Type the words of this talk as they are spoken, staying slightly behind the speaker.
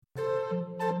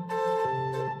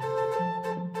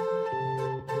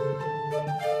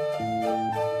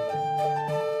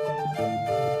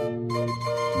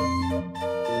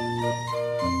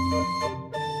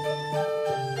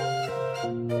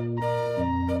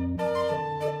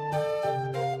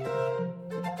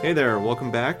Hey there,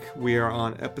 welcome back. We are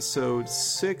on episode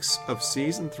 6 of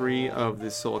season 3 of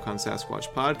the Silicon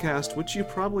Sasquatch podcast, which you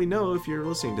probably know if you're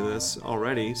listening to this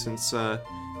already, since that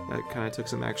kind of took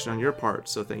some action on your part,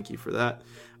 so thank you for that.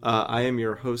 I am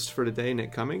your host for today,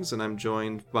 Nick Cummings, and I'm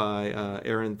joined by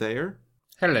Aaron Thayer.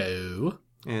 Hello.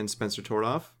 And Spencer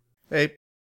Tordoff. Hey.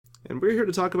 And we're here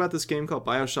to talk about this game called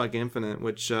BioShock Infinite,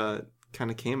 which kind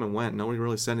of came and went. Nobody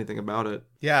really said anything about it.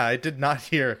 Yeah, I did not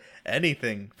hear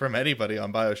anything from anybody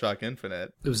on BioShock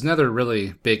Infinite. It was another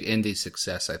really big indie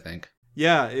success, I think.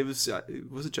 Yeah, it was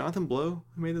it Jonathan Blow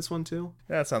who made this one too?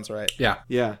 Yeah, that sounds right. Yeah.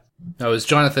 No, it was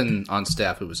Jonathan on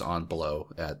staff who was on Below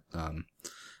at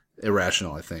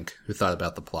Irrational, I think, who thought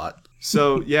about the plot.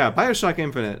 So, yeah, BioShock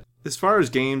Infinite. As far as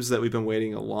games that we've been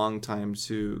waiting a long time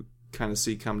to kind of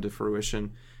see come to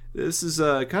fruition, this is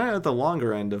kind of at the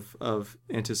longer end of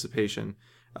anticipation.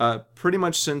 Pretty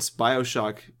much since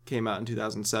BioShock came out in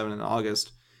 2007 in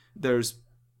August, this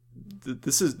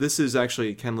is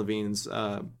actually Ken Levine's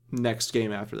next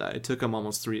game after that. It took him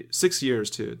almost 6 years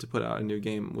to put out a new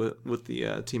game with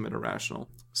the team at Irrational.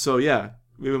 So yeah,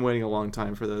 we've been waiting a long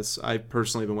time for this. I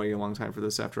personally have been waiting a long time for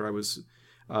this after I was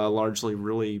largely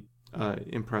really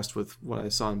impressed with what I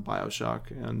saw in BioShock.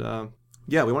 And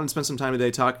yeah, we wanted to spend some time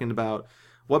today talking about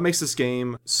what makes this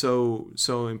game so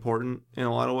important in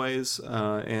a lot of ways,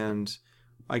 and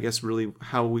I guess really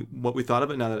what we thought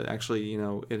of it now that it actually,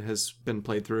 it has been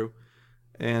played through,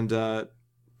 and to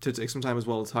take some time as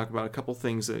well to talk about a couple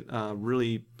things that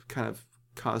really kind of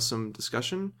caused some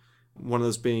discussion. One of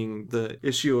those being the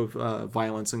issue of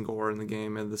violence and gore in the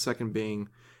game, and the second being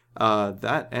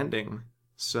that ending.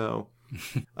 So,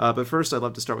 but first, I'd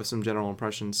love to start with some general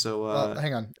impressions. So,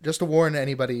 hang on, just to warn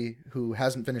anybody who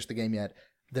hasn't finished the game yet.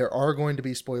 There are going to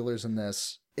be spoilers in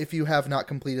this. If you have not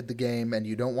completed the game and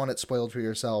you don't want it spoiled for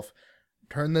yourself,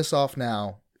 turn this off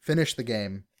now, finish the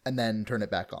game, and then turn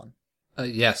it back on.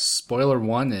 Yes, spoiler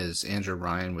 1 is Andrew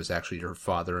Ryan was actually your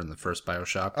father in the first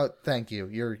BioShock. Oh, thank you.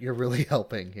 You're really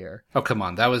helping here. Oh, come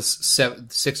on. That was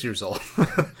 6 years old.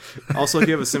 Also, if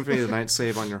you have a Symphony of the Night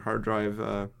save on your hard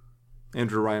drive,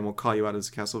 Andrew Ryan will call you out as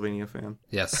a Castlevania fan.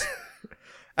 Yes.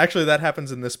 Actually, that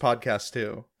happens in this podcast,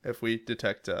 too, if we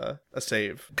detect a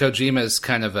save. Kojima is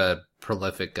kind of a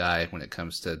prolific guy when it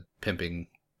comes to pimping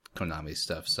Konami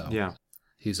stuff, so yeah.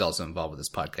 He's also involved with this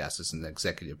podcast as an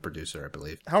executive producer, I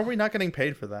believe. How are we not getting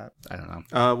paid for that? I don't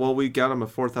know. Well, we got him a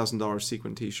 $4,000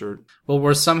 sequin t-shirt. Well,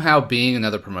 we're somehow being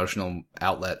another promotional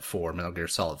outlet for Metal Gear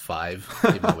Solid 5,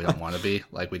 even though we don't want to be.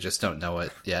 Like, we just don't know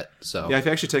it yet, so... Yeah, if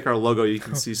you actually take our logo, you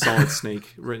can see Solid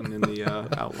Snake written in the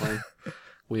outline.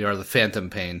 We are the phantom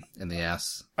pain in the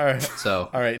ass. All right. So,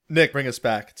 all right, Nick, bring us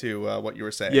back to what you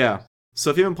were saying. Yeah. So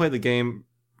if you haven't played the game,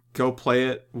 go play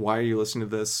it. Why are you listening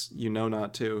to this? You know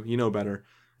not to. You know better.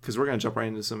 Because we're going to jump right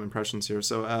into some impressions here.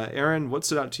 So, Aaron, what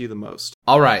stood out to you the most?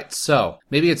 All right. So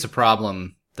maybe it's a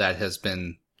problem that has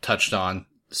been touched on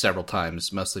several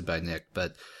times, mostly by Nick,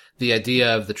 but the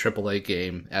idea of the AAA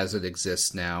game as it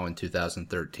exists now in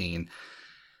 2013.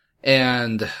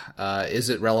 And is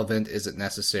it relevant? Is it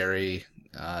necessary?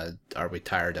 Are we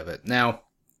tired of it? Now,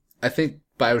 I think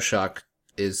BioShock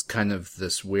is kind of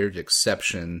this weird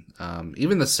exception.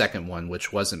 Even the second one,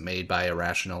 which wasn't made by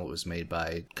Irrational, it was made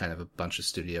by kind of a bunch of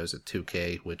studios at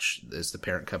 2K, which is the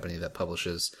parent company that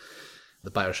publishes the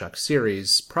BioShock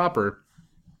series proper.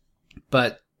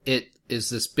 But it is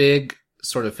this big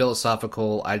sort of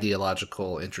philosophical,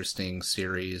 ideological, interesting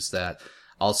series that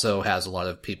also has a lot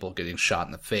of people getting shot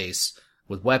in the face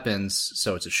with weapons,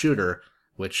 so it's a shooter,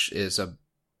 which is a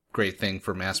great thing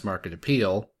for mass market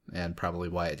appeal, and probably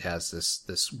why it has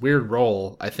this weird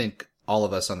role. I think all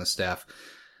of us on the staff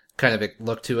kind of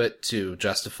look to it to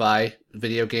justify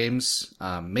video games,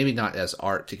 maybe not as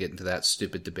art to get into that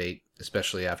stupid debate,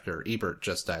 especially after Ebert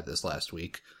just died this last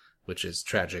week, which is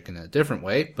tragic in a different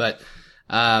way, but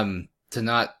to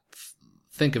not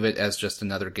think of it as just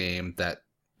another game that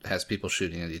has people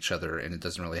shooting at each other and it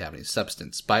doesn't really have any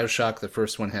substance. BioShock, the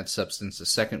first one, had substance. The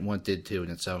second one did too in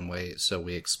its own way, so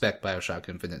we expect BioShock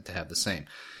Infinite to have the same.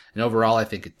 And overall, I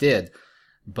think it did.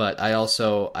 But I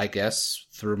also, I guess,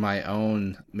 through my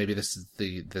own, maybe this is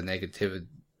the negative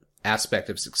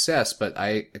aspect of success, but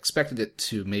I expected it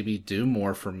to maybe do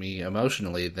more for me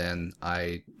emotionally than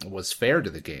I was fair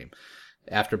to the game.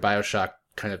 After BioShock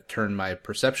kind of turned my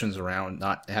perceptions around,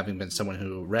 not having been someone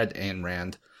who read Ayn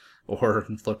Rand or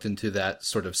looked into that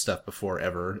sort of stuff before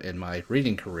ever in my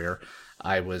reading career,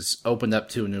 I was opened up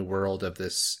to a new world of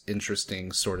this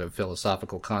interesting sort of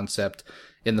philosophical concept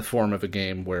in the form of a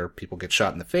game where people get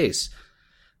shot in the face.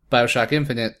 BioShock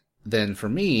Infinite, then for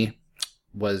me,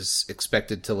 was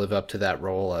expected to live up to that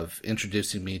role of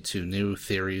introducing me to new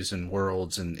theories and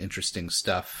worlds and interesting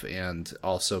stuff, and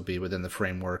also be within the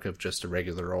framework of just a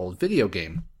regular old video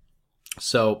game.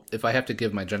 So if I have to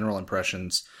give my general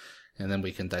impressions, and then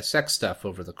we can dissect stuff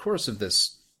over the course of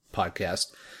this podcast,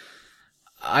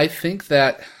 I think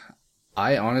that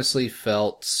I honestly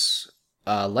felt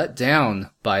let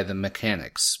down by the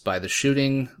mechanics, by the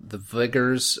shooting. The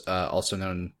vigors, also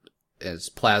known as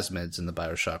plasmids in the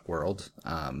BioShock world,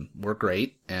 were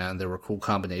great, and there were cool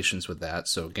combinations with that.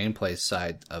 So gameplay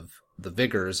side of the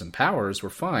vigors and powers were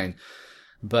fine,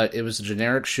 but it was a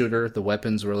generic shooter. The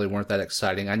weapons really weren't that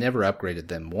exciting. I never upgraded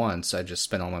them once. I just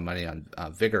spent all my money on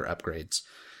vigor upgrades,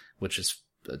 which is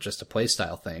just a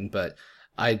playstyle thing. But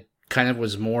I kind of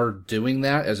was more doing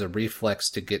that as a reflex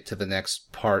to get to the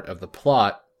next part of the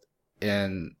plot,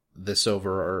 and this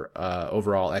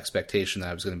overall expectation that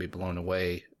I was going to be blown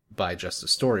away by just the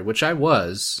story, which I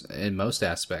was in most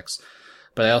aspects.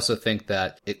 But I also think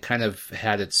that it kind of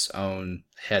had its own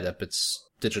head up its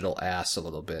digital ass a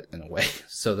little bit in a way.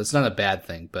 So that's not a bad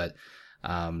thing, but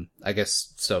I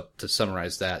guess, so to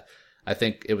summarize that, I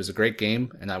think it was a great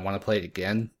game, and I want to play it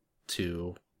again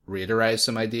to reiterate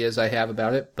some ideas I have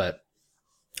about it, but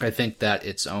I think that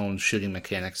its own shooting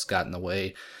mechanics got in the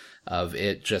way of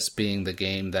it just being the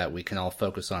game that we can all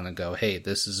focus on and go, hey,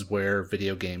 this is where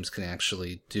video games can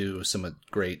actually do some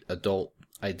great adult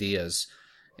ideas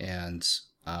and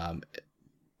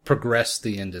progress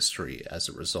the industry as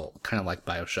a result, kind of like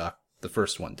BioShock, the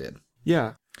first one, did.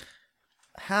 Yeah.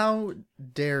 How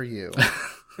dare you?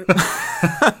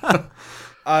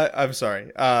 I'm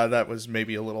sorry. That was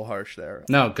maybe a little harsh there.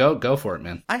 No, go for it,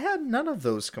 man. I had none of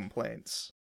those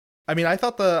complaints. I mean, I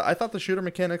thought the shooter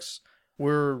mechanics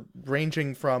were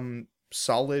ranging from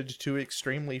solid to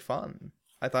extremely fun.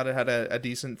 I thought it had a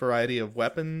decent variety of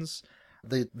weapons.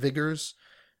 The vigors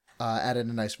added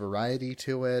a nice variety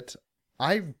to it.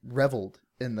 I reveled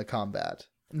in the combat.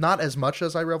 Not as much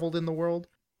as I reveled in the world,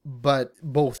 but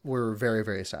both were very,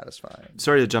 very satisfying.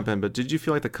 Sorry to jump in, but did you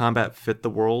feel like the combat fit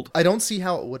the world? I don't see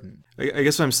how it wouldn't. I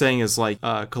guess what I'm saying is, like,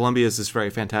 Columbia is this very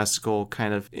fantastical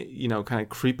kind of, kind of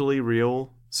creepily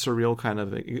real, surreal kind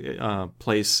of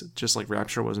place, just like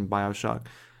Rapture was in BioShock.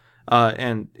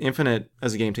 And Infinite,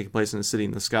 as a game taking place in a city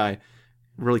in the sky,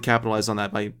 really capitalized on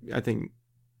that by, I think,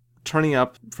 turning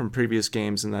up from previous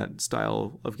games in that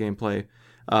style of gameplay,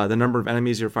 the number of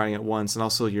enemies you're fighting at once, and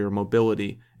also your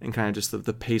mobility, and kind of just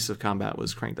the pace of combat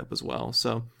was cranked up as well.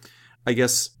 So I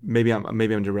guess maybe I'm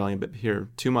derailing a bit here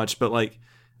too much, but, like,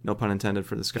 no pun intended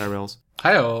for the Skyrails.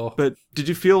 Hi-oh. But did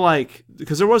you feel like,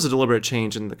 because there was a deliberate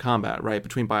change in the combat, right,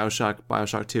 between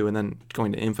BioShock 2, and then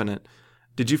going to Infinite,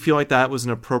 did you feel like that was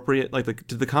an appropriate, like,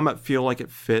 did the combat feel like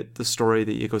it fit the story,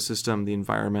 the ecosystem, the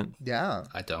environment? Yeah.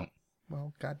 I don't.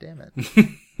 Well, god damn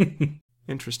it.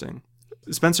 Interesting.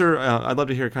 Spencer, I'd love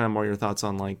to hear kind of more your thoughts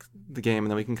on, like, the game,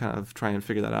 and then we can kind of try and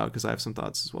figure that out, because I have some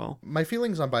thoughts as well. My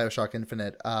feelings on BioShock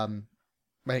Infinite,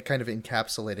 my kind of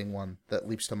encapsulating one that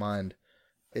leaps to mind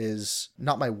is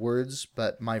not my words,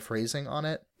 but my phrasing on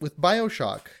it. With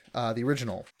BioShock, the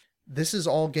original, "This is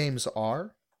all games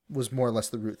are" was more or less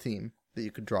the root theme that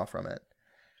you could draw from it.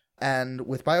 And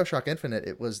with BioShock Infinite,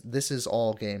 it was "This is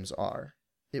all games are."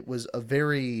 It was a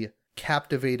very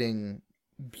captivating,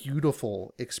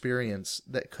 beautiful experience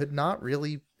that could not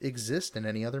really exist in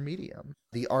any other medium.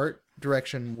 The art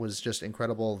direction was just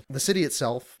incredible. The city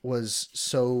itself was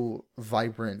so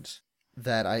vibrant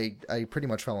that I pretty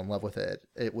much fell in love with it.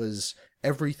 It was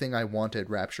everything I wanted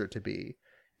Rapture to be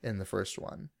in the first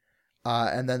one.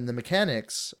 And then the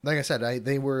mechanics, like I said,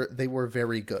 they were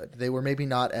very good. They were maybe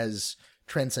not as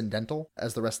transcendental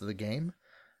as the rest of the game,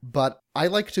 but I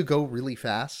like to go really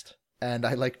fast, and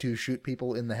I like to shoot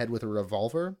people in the head with a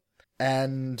revolver.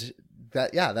 And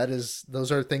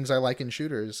those are things I like in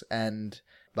shooters, and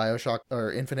BioShock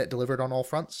or Infinite delivered on all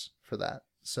fronts for that.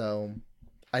 So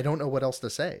I don't know what else to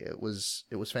say. It was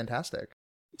fantastic.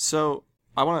 So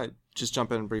I want to just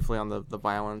jump in briefly on the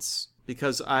violence,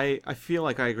 because I feel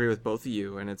like I agree with both of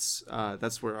you, and it's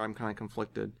that's where I'm kind of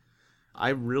conflicted. I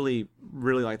really,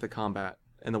 really like the combat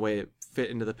and the way it fit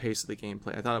into the pace of the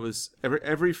gameplay. I thought it was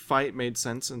every fight made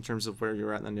sense in terms of where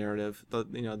you're at in the narrative,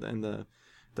 and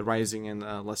the rising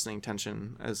and lessening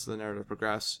tension as the narrative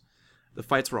progressed. The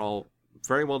fights were all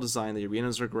very well designed. The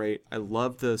arenas are great. I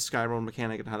love the Skyrim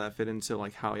mechanic and how that fit into,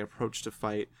 like, how I approach to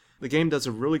fight. The game does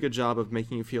a really good job of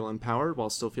making you feel empowered while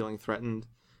still feeling threatened.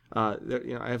 I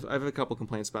have a couple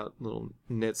complaints about little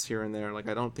nits here and there. Like,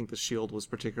 I don't think the shield was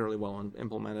particularly well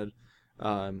implemented.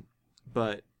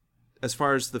 But as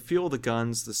far as the feel of the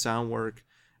guns, the sound work,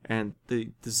 and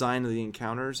the design of the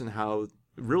encounters, and how,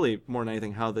 really more than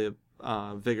anything, how the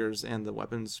vigors and the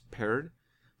weapons paired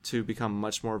to become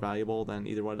much more valuable than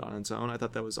either one on its own. I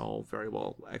thought that was all very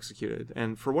well executed.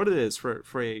 And for what it is,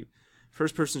 for a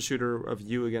first-person shooter of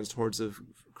you against hordes of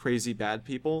crazy bad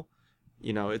people,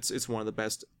 it's one of the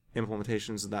best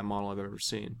implementations of that model I've ever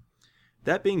seen.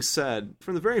 That being said,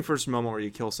 from the very first moment where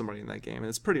you kill somebody in that game, and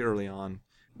it's pretty early on,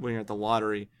 when you're at the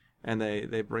lottery, and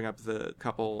they bring up the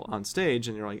couple on stage,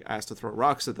 and you're like asked to throw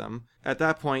rocks at them. At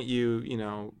that point,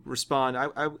 you respond.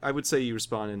 I would say you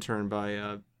respond in turn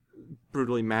by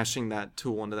brutally mashing that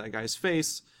tool into that guy's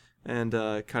face and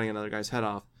cutting another guy's head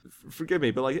off. Forgive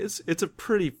me, but like it's a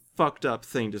pretty fucked up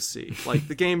thing to see. Like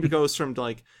the game goes from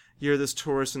like you're this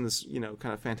tourist in this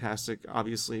kind of fantastic,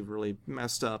 obviously really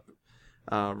messed up,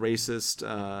 racist,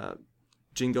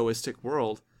 jingoistic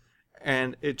world,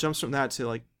 and it jumps from that to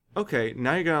like, okay,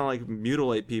 now you're gonna like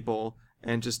mutilate people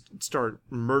and just start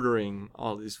murdering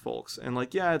all these folks. And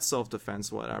like, yeah, it's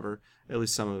self-defense, whatever, at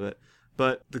least some of it.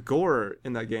 But the gore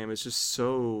in that game is just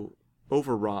so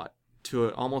overwrought to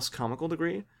an almost comical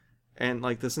degree. And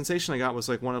like the sensation I got was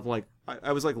like one of like,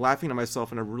 I was like laughing to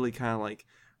myself in a really kind of like,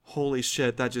 holy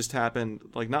shit, that just happened.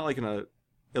 Like not like in a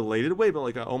elated way, but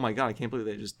like, oh my God, I can't believe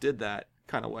they just did that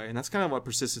kind of way. And that's kind of what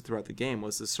persisted throughout the game,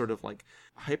 was this sort of like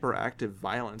hyperactive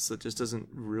violence that just doesn't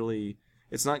really,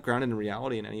 it's not grounded in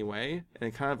reality in any way, and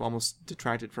it kind of almost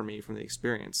detracted from me from the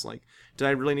experience. Like, did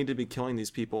I really need to be killing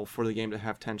these people for the game to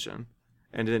have tension?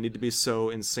 And did it need to be so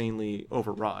insanely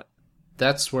overwrought?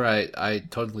 That's where I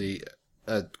totally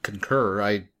concur.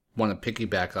 I want to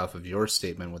piggyback off of your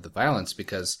statement with the violence,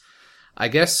 because I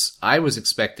guess I was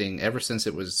expecting, ever since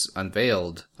it was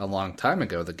unveiled a long time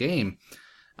ago, the game,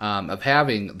 of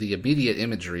having the immediate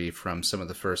imagery from some of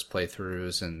the first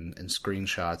playthroughs and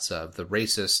screenshots of the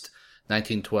racist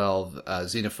 1912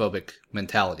 xenophobic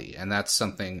mentality. And that's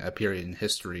something, a period in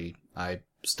history I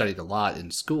studied a lot in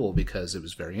school because it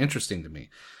was very interesting to me.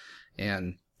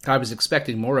 And I was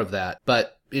expecting more of that.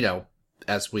 But,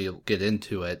 as we get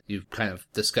into it, you kind of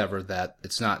discover that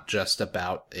it's not just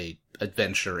about a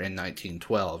adventure in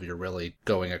 1912. You're really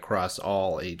going across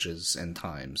all ages and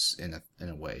times in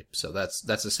a way. So that's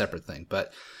a separate thing.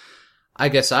 But I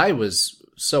guess I was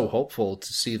so hopeful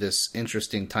to see this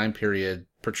interesting time period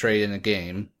portrayed in a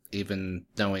game, even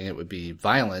knowing it would be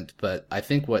violent. But I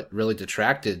think what really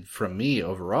detracted from me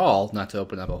overall, not to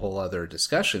open up a whole other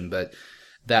discussion, but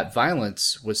that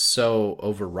violence was so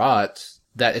overwrought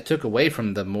that it took away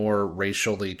from the more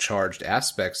racially charged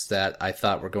aspects that I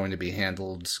thought were going to be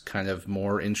handled kind of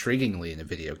more intriguingly in a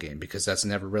video game, because that's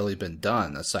never really been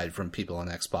done, aside from people on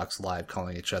Xbox Live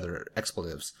calling each other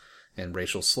expletives and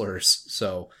racial slurs.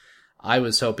 So I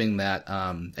was hoping that,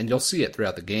 and you'll see it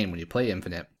throughout the game when you play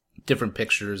Infinite, different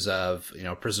pictures of,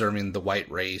 preserving the white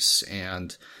race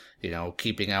and,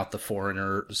 keeping out the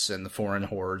foreigners and the foreign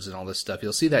hordes and all this stuff.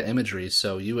 You'll see that imagery,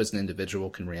 so you as an individual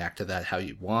can react to that how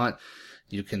you want.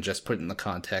 You can just put in the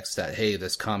context that, hey,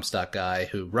 this Comstock guy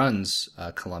who runs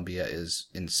Columbia is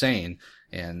insane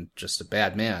and just a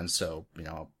bad man. So,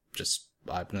 I'm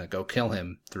going to go kill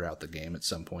him throughout the game at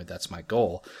some point. That's my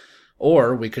goal.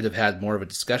 Or we could have had more of a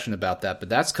discussion about that, but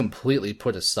that's completely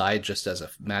put aside just as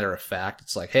a matter of fact.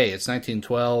 It's like, hey, it's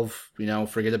 1912,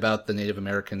 forget about the Native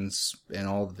Americans and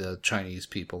all the Chinese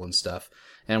people and stuff.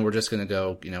 And we're just going to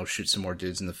go, shoot some more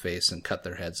dudes in the face and cut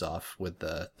their heads off with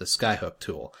the skyhook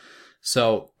tool.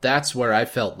 So that's where I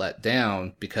felt let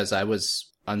down, because I was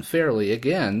unfairly,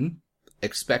 again,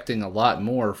 expecting a lot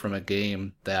more from a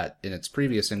game that in its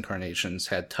previous incarnations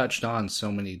had touched on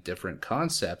so many different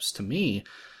concepts to me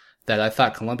that I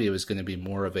thought Columbia was going to be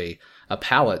more of a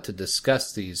palette to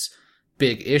discuss these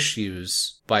big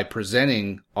issues by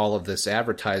presenting all of this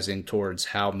advertising towards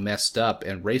how messed up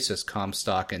and racist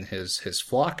Comstock and his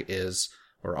flock is,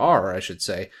 or are, I should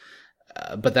say.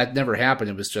 But that never happened.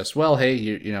 It was just, well, hey,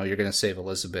 you're going to save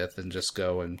Elizabeth and just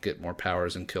go and get more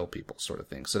powers and kill people, sort of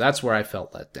thing. So that's where I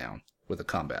felt let down with the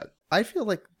combat. I feel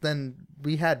like then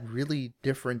we had really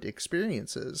different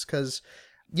experiences, because,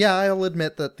 yeah, I'll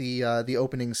admit that the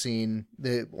opening scene,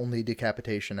 the only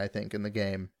decapitation I think in the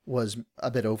game, was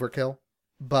a bit overkill.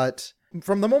 But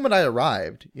from the moment I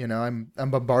arrived, I'm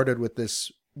bombarded with this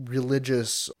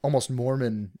religious, almost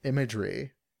Mormon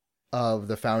imagery of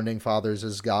the founding fathers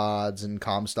as gods and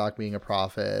Comstock being a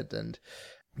prophet and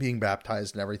being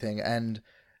baptized and everything. And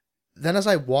then as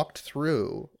I walked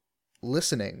through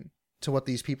listening to what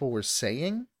these people were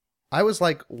saying, I was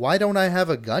like, why don't I have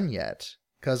a gun yet?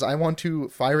 Because I want to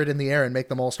fire it in the air and make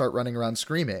them all start running around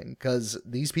screaming, because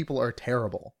these people are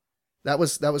terrible. That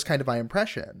was kind of my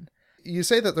impression. You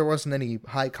say that there wasn't any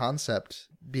high concept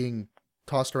being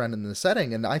tossed around in the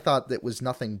setting, and I thought that was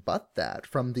nothing but that,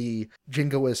 from the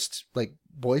jingoist, like,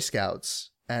 Boy Scouts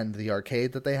and the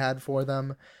arcade that they had for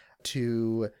them,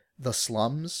 to the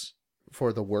slums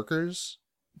for the workers,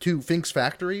 to Fink's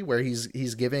factory, where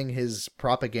he's giving his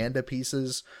propaganda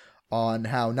pieces on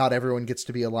how not everyone gets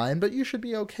to be a lion, but you should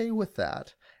be okay with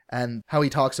that. And how he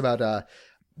talks about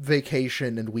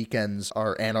vacation and weekends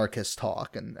are anarchist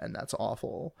talk, and that's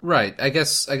awful. Right. I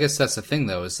guess that's the thing,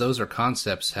 though, is those are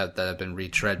concepts that have been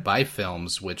retread by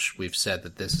films, which we've said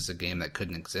that this is a game that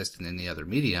couldn't exist in any other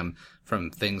medium,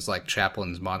 from things like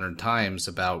Chaplin's Modern Times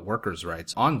about workers'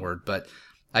 rights onward. But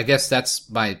I guess that's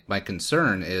my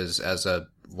concern is, as a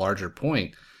larger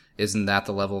point, isn't that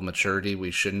the level of maturity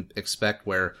we shouldn't expect,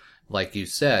 where, like you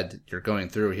said, you're going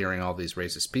through hearing all these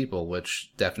racist people,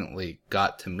 which definitely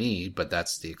got to me, but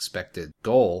that's the expected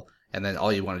goal. And then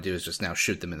all you want to do is just now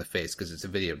shoot them in the face because it's a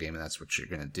video game and that's what you're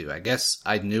going to do. I guess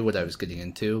I knew what I was getting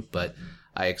into, but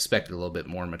I expected a little bit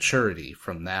more maturity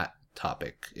from that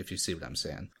topic, if you see what I'm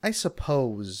saying. I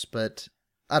suppose, but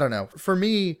I don't know. For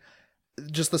me,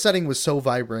 just the setting was so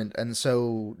vibrant and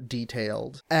so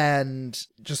detailed and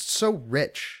just so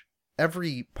rich,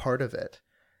 every part of it,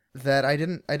 that I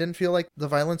didn't feel like the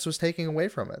violence was taking away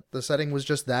from it. The setting was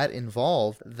just that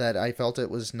involved that I felt it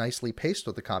was nicely paced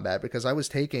with the combat, because I was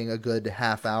taking a good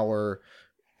half hour,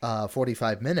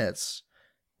 45 minutes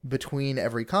between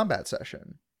every combat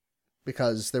session,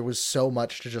 because there was so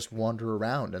much to just wander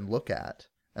around and look at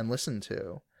and listen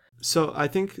to. So I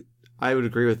think I would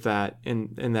agree with that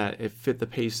in that it fit the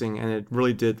pacing, and it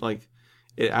really did, like,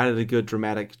 it added a good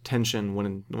dramatic tension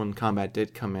when combat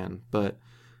did come in. But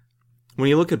when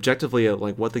you look objectively at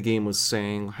like what the game was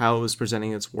saying, how it was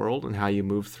presenting its world, and how you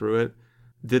move through it,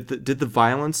 did the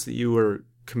violence that you were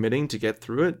committing to get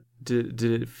through it, did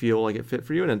it feel like it fit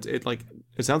for you? And it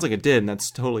sounds like it did, and that's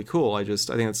totally cool. I think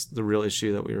that's the real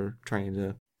issue that we were trying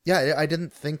to. Yeah, I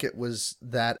didn't think it was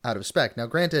that out of spec. Now,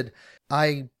 granted,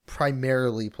 I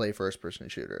primarily play first-person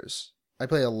shooters. I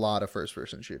play a lot of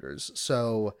first-person shooters,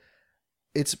 so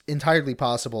it's entirely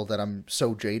possible that I'm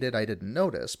so jaded I didn't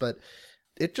notice, but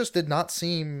it just did not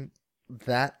seem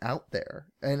that out there.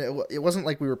 And it wasn't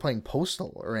like we were playing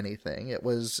Postal or anything. It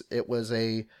was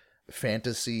a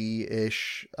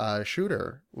fantasy-ish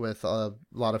shooter with a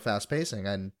lot of fast pacing,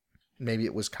 and maybe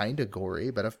it was kind of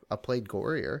gory, but I've played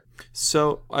gorier.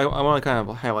 So I want to kind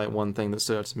of highlight one thing that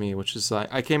stood out to me, which is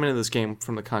I came into this game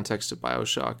from the context of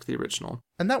BioShock, the original.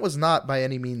 And that was not by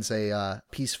any means a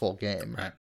peaceful game.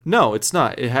 Right. No, it's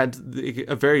not. It had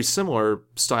a very similar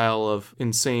style of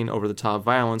insane, over-the-top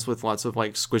violence with lots of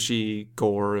like squishy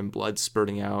gore and blood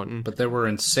spurting out. But there were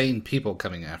insane people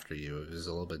coming after you. It was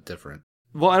a little bit different.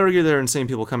 Well, I argue there are insane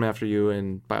people coming after you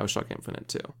in BioShock Infinite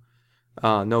too.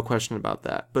 No question about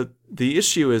that. But the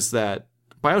issue is that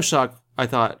BioShock, I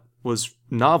thought, was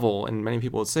novel, and many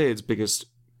people would say its biggest,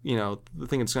 the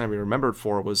thing it's going to be remembered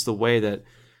for was the way that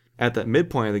at that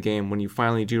midpoint of the game, when you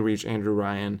finally do reach Andrew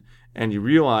Ryan and you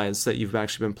realize that you've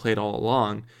actually been played all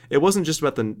along, it wasn't just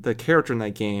about the character in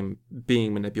that game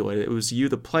being manipulated. It was you,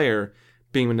 the player,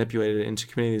 being manipulated into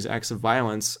committing these acts of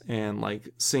violence, and like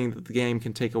seeing that the game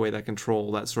can take away that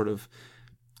control, that sort of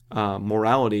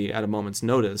morality at a moment's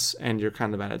notice, and you're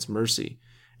kind of at its mercy.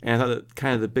 And I thought that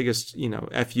kind of the biggest,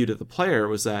 F you to the player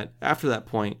was that after that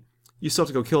point, you still have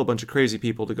to go kill a bunch of crazy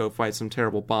people to go fight some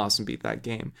terrible boss and beat that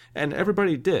game. And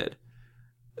everybody did.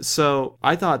 So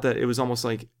I thought that it was almost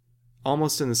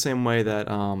in the same way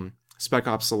that Spec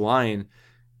Ops: The Line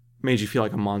made you feel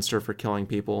like a monster for killing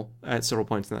people at several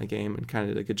points in that game, and kind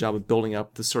of did a good job of building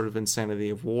up the sort of insanity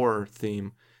of war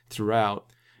theme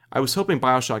throughout. I was hoping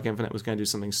BioShock Infinite was going to do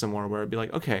something similar, where it'd be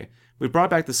like, okay, we brought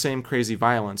back the same crazy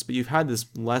violence, but you've had this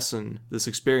lesson, this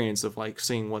experience of like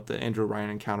seeing what the Andrew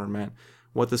Ryan encounter meant,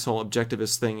 what this whole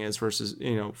objectivist thing is versus,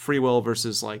 free will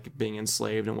versus like being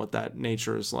enslaved, and what that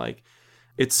nature is like.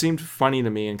 It seemed funny to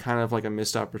me, and kind of like a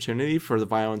missed opportunity for the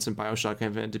violence in BioShock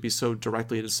Infinite to be so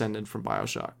directly descended from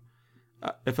BioShock.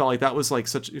 It felt like that was like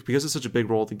because it's such a big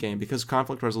role of the game, because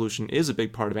conflict resolution is a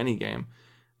big part of any game.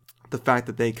 The fact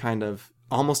that they kind of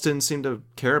almost didn't seem to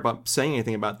care about saying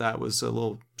anything about that was a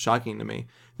little shocking to me.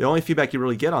 The only feedback you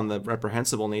really get on the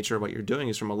reprehensible nature of what you're doing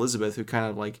is from Elizabeth, who kind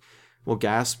of like will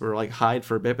gasp or like hide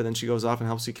for a bit, but then she goes off and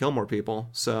helps you kill more people.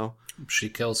 So she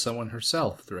kills someone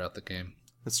herself throughout the game.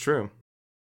 That's true.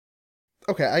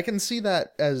 Okay, I can see that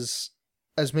as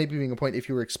maybe being a point if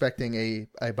you were expecting a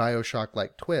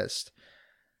BioShock-like twist.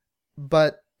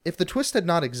 But if the twist had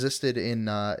not existed in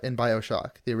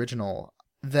BioShock, the original,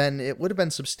 then it would have been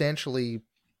substantially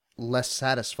less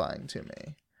satisfying to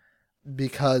me,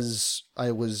 because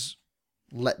I was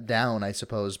let down, I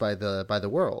suppose, by the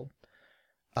world.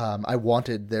 I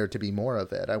wanted there to be more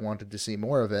of it. I wanted to see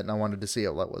more of it, and I wanted to see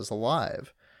it was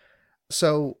alive.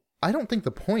 So I don't think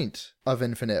the point of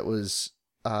Infinite was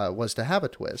to have a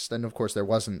twist. And of course there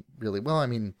wasn't really. Well, I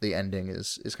mean, the ending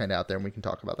is kind of out there, and we can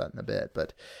talk about that in a bit.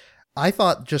 But I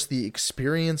thought just the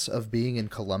experience of being in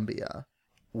Colombia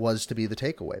was to be the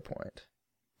takeaway point.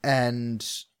 And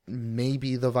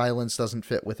maybe the violence doesn't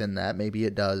fit within that. Maybe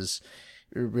it does.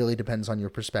 It really depends on your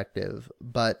perspective.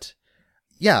 But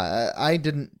yeah, I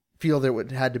didn't feel there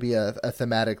had to be a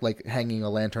thematic, like hanging a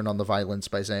lantern on the violence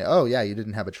by saying, oh yeah, you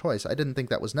didn't have a choice. I didn't think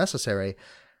that was necessary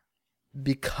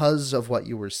because of what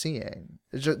you were seeing.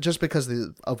 Just because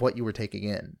of what you were taking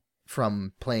in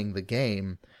from playing the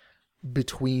game,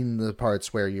 between the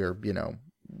parts where you're,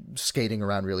 skating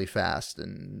around really fast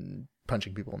and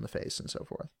punching people in the face and so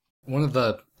forth. One of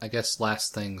the, I guess,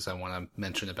 last things I want to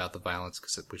mention about the violence,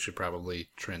 because we should probably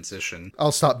transition.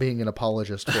 I'll stop being an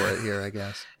apologist for it here, I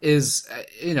guess. Is,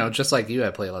 just like you,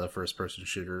 I play a lot of first-person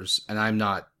shooters, and I'm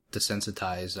not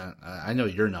desensitized. I know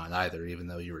you're not either, even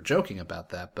though you were joking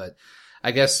about that. But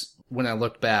I guess when I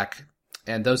look back,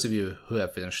 and those of you who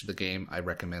have finished the game, I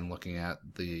recommend looking at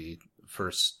the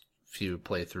first few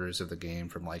playthroughs of the game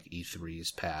from like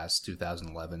E3's past.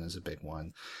 2011 is a big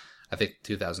one. I think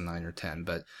 2009 or 10.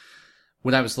 But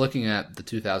when I was looking at the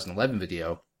 2011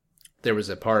 video, there was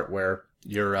a part where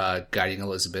you're guiding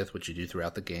Elizabeth, which you do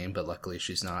throughout the game, but luckily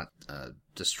she's not a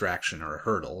distraction or a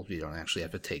hurdle. You don't actually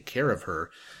have to take care of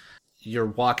her. You're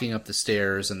walking up the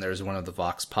stairs, and there's one of the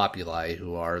Vox Populi,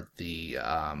 who are the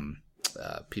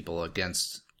people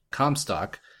against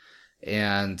Comstock,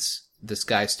 and this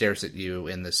guy stares at you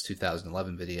in this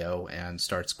 2011 video and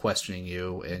starts questioning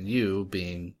you, and you,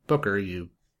 being Booker, you,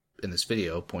 in this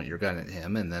video, point your gun at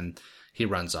him, and then he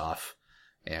runs off.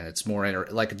 And it's more,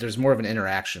 there's more of an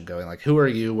interaction going, like, who are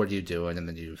you, what are you doing? And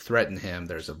then you threaten him.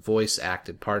 There's a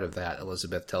voice-acted part of that.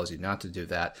 Elizabeth tells you not to do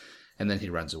that, and then he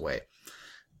runs away.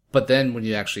 But then when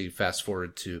you actually fast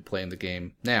forward to playing the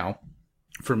game now,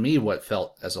 for me, what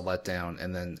felt as a letdown,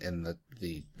 and then in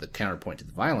the counterpoint to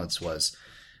the violence, was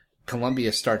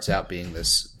Colombia starts out being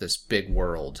this big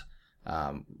world.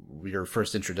 Your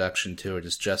first introduction to it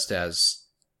is just as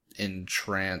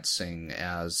entrancing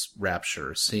as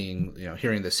Rapture,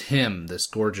 hearing this hymn, this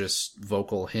gorgeous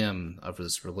vocal hymn of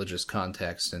this religious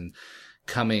context, and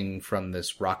coming from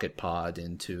this rocket pod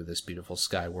into this beautiful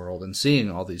sky world, and seeing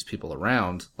all these people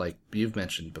around, like you've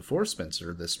mentioned before,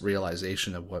 Spencer, this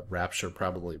realization of what Rapture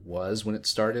probably was when it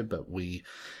started, but we,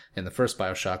 in the first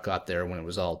BioShock, got there when it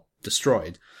was all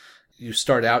destroyed. You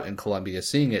start out in Colombia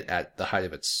seeing it at the height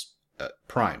of its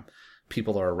prime.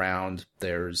 People are around.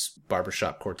 There's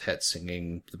barbershop quartets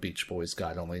singing the Beach Boys'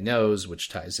 God Only Knows, which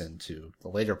ties into the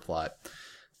later plot.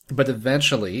 But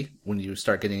eventually, when you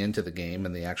start getting into the game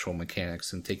and the actual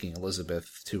mechanics and taking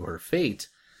Elizabeth to her fate,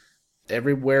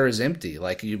 everywhere is empty.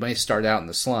 Like, you may start out in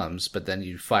the slums, but then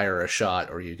you fire a shot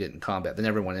or you get in combat. Then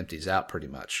everyone empties out pretty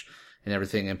much. And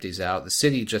everything empties out. The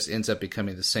city just ends up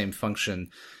becoming the same function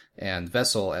and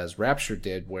vessel as Rapture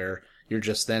did, where you're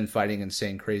just then fighting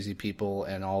insane, crazy people,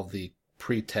 and all the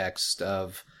pretext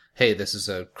of, hey, this is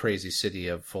a crazy city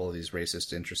full of these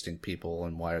racist, interesting people,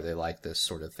 and why are they like this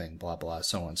sort of thing, blah, blah,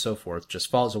 so on and so forth, just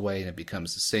falls away, and it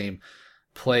becomes the same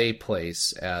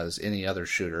place as any other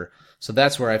shooter. So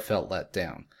that's where I felt let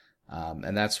down.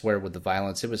 And that's where, with the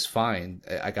violence, it was fine.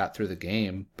 I got through the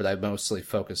game, but I mostly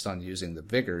focused on using the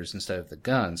Vigors instead of the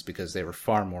guns, because they were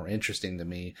far more interesting to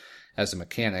me as a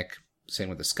mechanic, same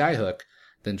with the Skyhook,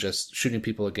 than just shooting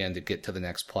people again to get to the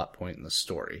next plot point in the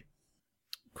story.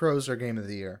 Crows are game of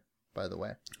the year, by the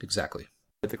way. Exactly.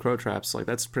 The crow traps,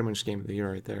 that's pretty much game of the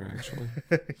year right there, actually.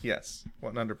 Yes,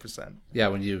 100%. Yeah,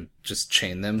 when you just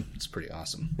chain them, it's pretty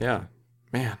awesome. Yeah.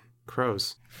 Man,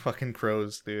 crows. Fucking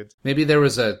crows, dude. Maybe there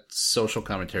was a social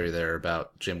commentary there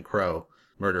about Jim Crow,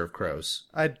 Murder of Crows.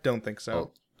 I don't think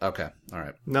so. Oh, okay, all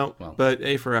right. No, Well. but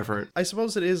A for effort. I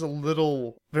suppose it is a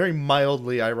little, very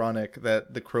mildly ironic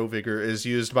that the Crow Vigor is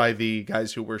used by the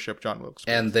guys who worship John Wilkes.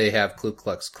 And they have Ku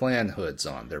Klux Klan hoods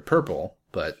on. They're purple,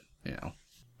 but,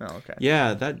 Oh, okay.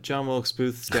 Yeah, that John Wilkes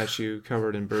Booth statue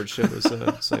covered in bird shit was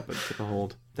a sight to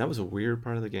behold. That was a weird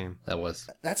part of the game. that was...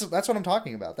 That's what I'm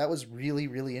talking about. That was really,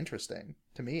 really interesting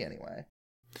to me, anyway.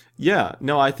 Yeah,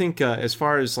 no, I think as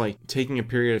far as taking a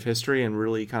period of history and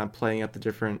really kind of playing up the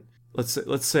different, let's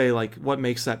say what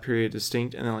makes that period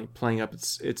distinct, and then playing up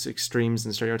its extremes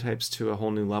and stereotypes to a whole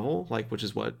new level, which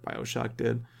is what BioShock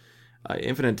did.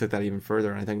 Infinite took that even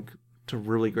further, and I think to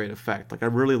really great effect. I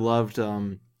really loved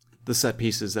the set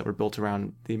pieces that were built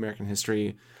around the American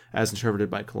history as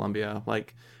interpreted by Columbia,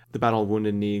 like the Battle of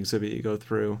Wounded Knee exhibit you go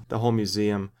through, the whole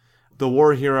museum, the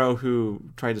war hero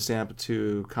who tried to stand up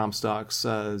to Comstock's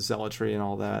zealotry and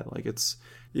all that.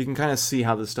 you can kind of see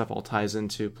how this stuff all ties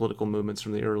into political movements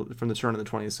from the turn of the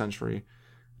 20th century,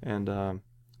 and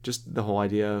just the whole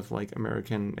idea of like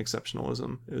American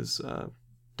exceptionalism is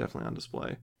definitely on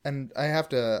display. And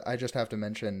I just have to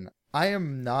mention, I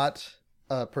am not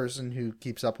a person who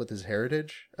keeps up with his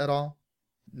heritage at all.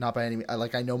 Not by any,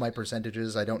 I know my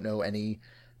percentages. I don't know any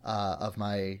of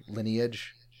my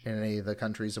lineage in any of the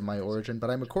countries of my origin, but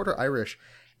I'm a quarter Irish,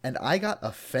 and I got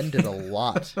offended a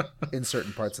lot in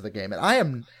certain parts of the game. And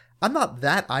I'm not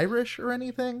that Irish or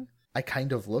anything. I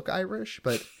kind of look Irish,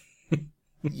 but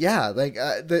yeah, like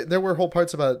there were whole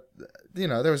parts about,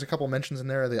 there was a couple mentions in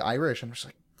there of the Irish, and I'm just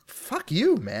like, fuck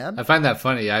you, man. I find that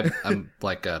funny. I'm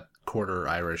like a quarter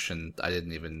Irish, and I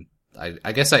didn't even.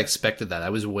 I guess I expected that. I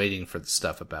was waiting for the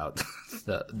stuff about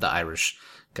the Irish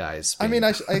guys. I mean,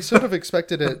 I sort of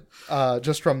expected it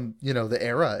just from, the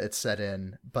era it's set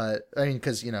in. But, I mean,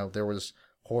 because, there was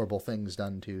horrible things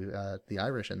done to the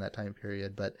Irish in that time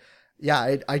period. But,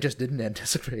 yeah, I just didn't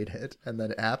anticipate it. And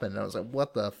then it happened. And I was like,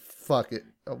 what the fuck?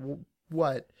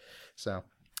 What? So,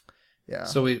 yeah.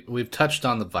 So we've touched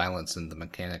on the violence and the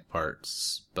mechanic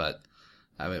parts. But,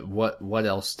 I mean, what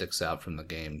else sticks out from the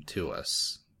game to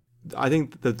us? I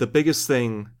think that the biggest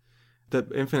thing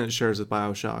that Infinite shares with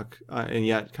BioShock, and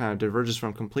yet kind of diverges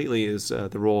from completely, is the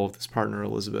role of this partner,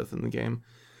 Elizabeth, in the game.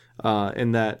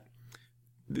 In that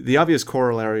the obvious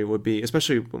corollary would be,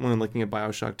 especially when looking at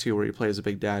BioShock 2, where you play as a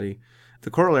Big Daddy,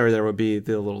 the corollary there would be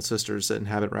the little sisters that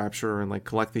inhabit Rapture and like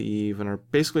collect the Eve and are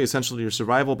basically essential to your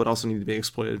survival, but also need to be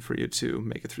exploited for you to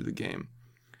make it through the game.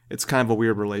 It's kind of a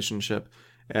weird relationship.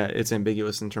 It's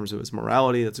ambiguous in terms of its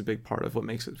morality. That's a big part of what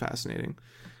makes it fascinating.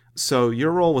 So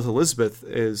your role with Elizabeth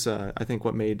is, I think,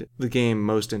 what made the game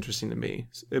most interesting to me.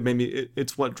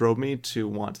 It's what drove me to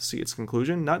want to see its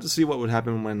conclusion, not to see what would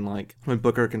happen when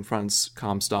Booker confronts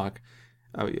Comstock.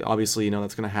 Obviously,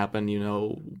 that's going to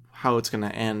happen. How it's going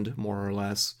to end, more or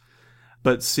less.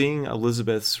 But seeing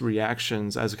Elizabeth's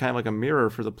reactions as kind of like a mirror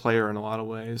for the player in a lot of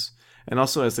ways, and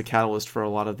also as the catalyst for a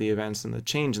lot of the events and the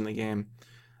change in the game,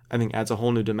 I think adds a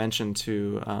whole new dimension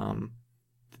to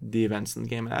the events in the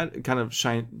game. It kind of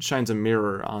shines a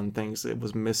mirror on things that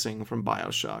was missing from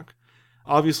BioShock.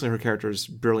 Obviously, her character is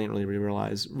brilliantly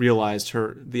realized.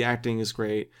 The acting is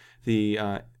great.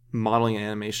 The modeling and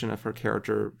animation of her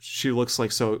character, she looks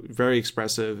like so very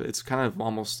expressive. It's kind of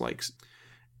almost like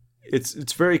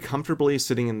it's very comfortably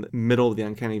sitting in the middle of the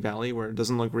uncanny valley, where it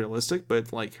doesn't look realistic,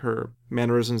 but like her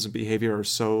mannerisms and behavior are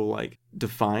so like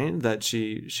defined that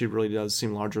she really does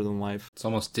seem larger than life. It's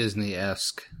almost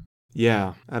Disney-esque.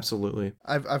 Yeah, absolutely.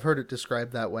 I've heard it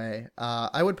described that way.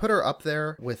 I would put her up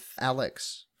there with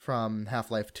Alex from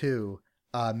Half-Life 2,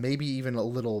 maybe even a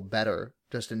little better,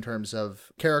 just in terms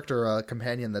of character, a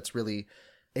companion that's really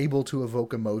able to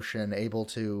evoke emotion, able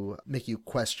to make you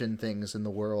question things in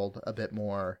the world a bit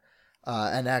more,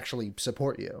 and actually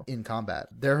support you in combat.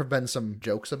 There have been some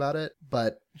jokes about it,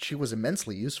 but she was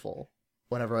immensely useful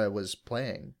whenever I was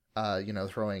playing,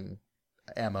 throwing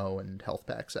ammo and health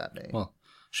packs at me. Well,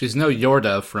 she's no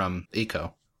Yorda from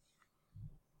Eco.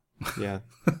 Yeah,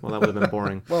 well, that would have been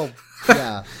boring. Well,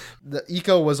 yeah, the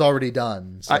Eco was already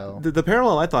done. So the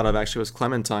parallel I thought of actually was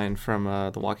Clementine from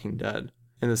The Walking Dead,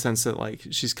 in the sense that like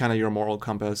she's kind of your moral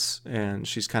compass and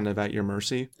she's kind of at your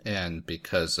mercy. And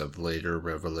because of later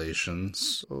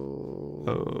revelations.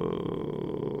 Oh.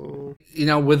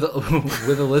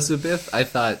 With Elizabeth, I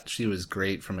thought she was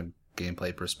great from a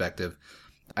gameplay perspective.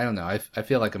 I don't know. I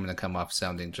feel like I'm going to come off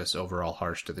sounding just overall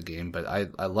harsh to the game, but I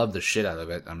love the shit out of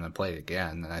it. I'm going to play it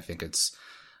again, and I think it's,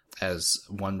 as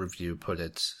one review put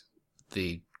it,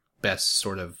 the best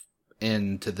sort of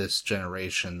end to this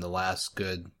generation, the last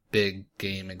good big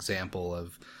game example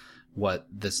of what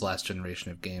this last generation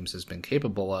of games has been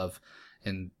capable of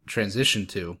and transition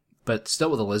to. But still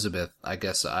with Elizabeth, I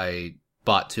guess I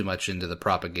bought too much into the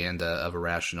propaganda of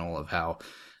Irrational of how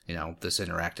this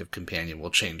interactive companion will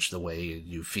change the way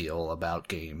you feel about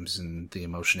games and the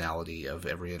emotionality of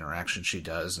every interaction she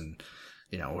does and,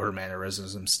 her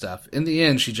mannerisms and stuff. In the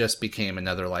end, she just became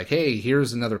another like, hey,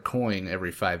 here's another coin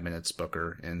every 5 minutes,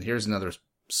 Booker, and here's another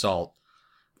salt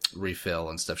refill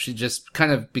and stuff. She just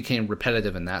kind of became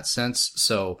repetitive in that sense.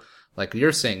 So, like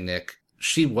you're saying, Nick,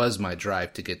 she was my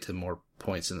drive to get to more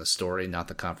points in the story, not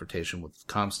the confrontation with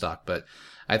Comstock, but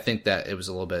I think that it was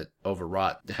a little bit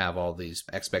overwrought to have all these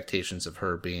expectations of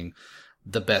her being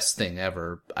the best thing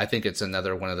ever. I think it's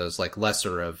another one of those like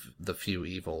lesser of the few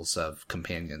evils of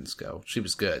companions go. She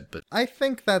was good, but I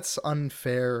think that's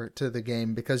unfair to the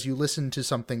game because you listen to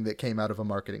something that came out of a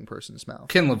marketing person's mouth.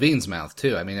 Ken Levine's mouth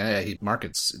too. I mean, he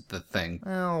markets the thing.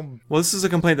 Well, this is a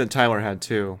complaint that Tyler had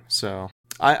too, so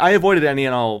I avoided any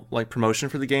and all like promotion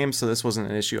for the game, so this wasn't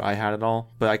an issue I had at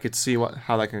all. But I could see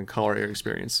how that can color your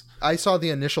experience. I saw the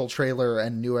initial trailer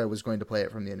and knew I was going to play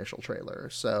it from the initial trailer.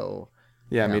 So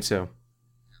yeah, me too.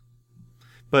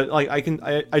 But like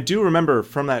I do remember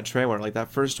from that trailer, like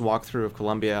that first walkthrough of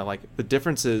Columbia, like the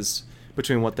differences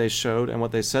between what they showed and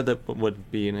what they said that would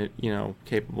be,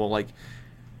 capable. Like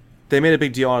they made a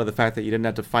big deal out of the fact that you didn't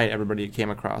have to fight everybody you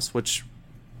came across, which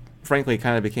frankly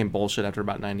kind of became bullshit after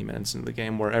about 90 minutes into the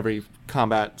game, where every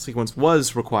combat sequence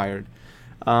was required.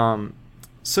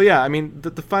 So yeah, I mean,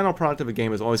 the final product of a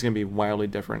game is always going to be wildly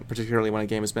different, particularly when a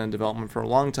game has been in development for a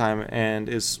long time and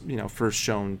is, first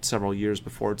shown several years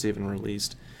before it's even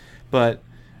released. But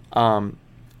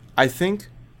I think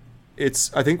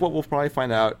what we'll probably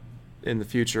find out in the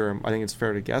future, I think it's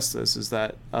fair to guess this, is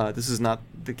that this is not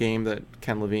the game that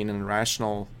Ken Levine and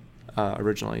Irrational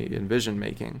originally envisioned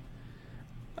making.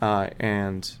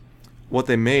 And what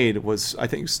they made was, I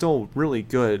think, still really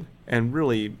good and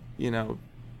really,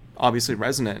 obviously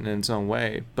resonant in its own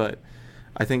way. But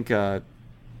I think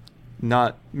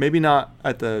maybe not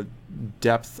at the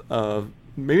depth of,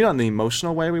 maybe not in the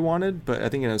emotional way we wanted, but I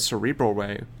think in a cerebral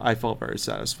way, I felt very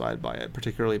satisfied by it,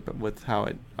 particularly with how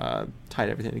it tied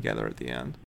everything together at the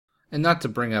end. And not to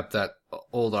bring up that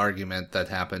old argument that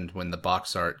happened when the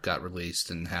box art got released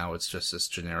and how it's just this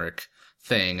generic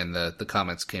thing, and the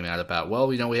comments came out about, well,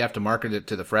 we have to market it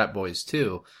to the frat boys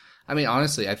too. I mean,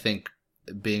 honestly, I think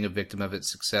being a victim of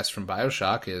its success from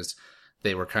BioShock is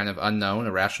they were kind of unknown.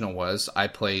 Irrational was. I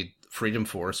played Freedom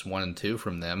Force 1 and 2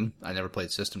 from them. I never played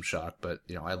System Shock, but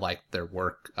I liked their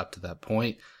work up to that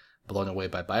point. Blown away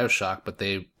by BioShock, but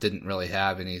they didn't really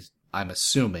have any, I'm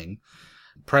assuming,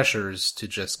 pressures to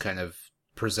just kind of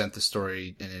present the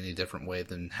story in any different way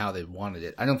than how they wanted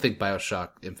it. I don't think BioShock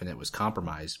Infinite was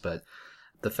compromised, but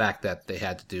the fact that they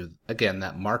had to do, again,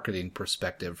 that marketing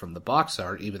perspective from the box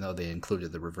art, even though they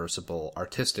included the reversible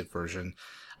artistic version,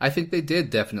 I think they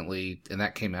did definitely, and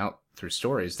that came out through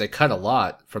stories. They cut a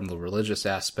lot from the religious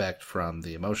aspect, from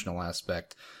the emotional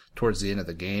aspect towards the end of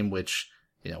the game, which,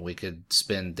 we could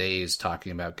spend days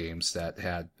talking about games that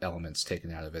had elements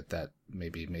taken out of it that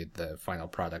maybe made the final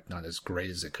product not as great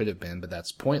as it could have been, but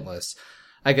that's pointless.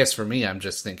 I guess for me, I'm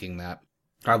just thinking that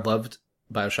I loved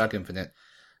BioShock Infinite,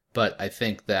 but I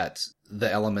think that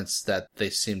the elements that they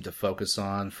seem to focus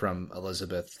on, from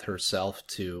Elizabeth herself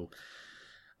to,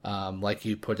 like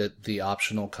you put it, the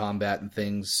optional combat and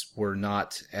things, were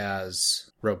not as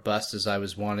robust as I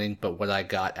was wanting, but what I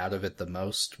got out of it the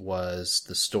most was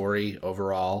the story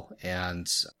overall and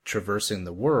traversing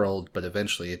the world, but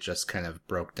eventually it just kind of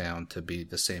broke down to be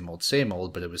the same old,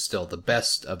 but it was still the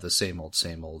best of the same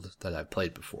old that I've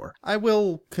played before. I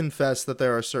will confess that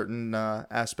there are certain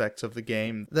aspects of the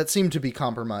game that seem to be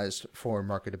compromised for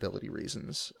marketability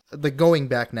reasons. Like, going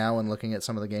back now and looking at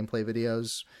some of the gameplay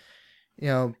videos,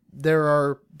 there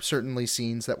are certainly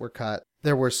scenes that were cut.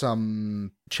 There were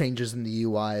some changes in the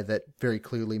UI that very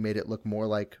clearly made it look more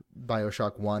like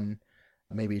BioShock 1,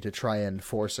 maybe to try and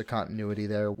force a continuity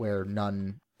there where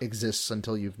none exists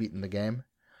until you've beaten the game.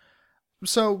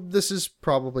 So this is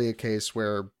probably a case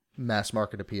where mass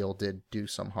market appeal did do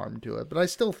some harm to it, but I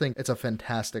still think it's a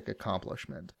fantastic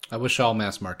accomplishment. I wish all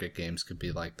mass market games could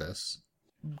be like this.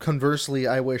 Conversely,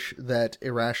 I wish that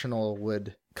Irrational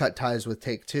would cut ties with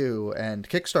Take-Two and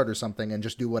Kickstarter something and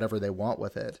just do whatever they want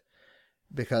with it,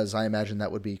 because I imagine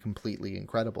that would be completely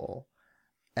incredible,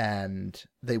 and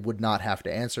they would not have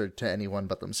to answer to anyone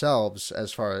but themselves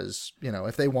as far as,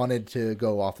 if they wanted to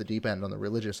go off the deep end on the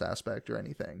religious aspect or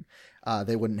anything.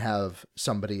 They wouldn't have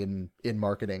somebody in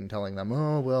marketing telling them,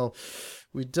 oh, well,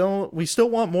 we still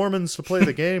want Mormons to play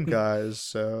the game,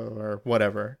 guys, or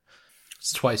whatever.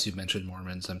 It's twice you've mentioned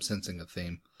Mormons. I'm sensing a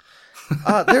theme.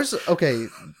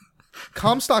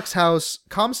 Comstock's house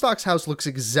looks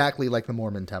exactly like the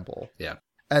Mormon temple. Yeah.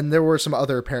 And there were some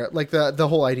other apparent, like the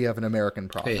whole idea of an American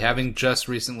prophet. Hey, having just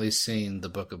recently seen the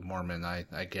Book of Mormon, I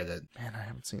get it. Man, I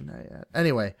haven't seen that yet.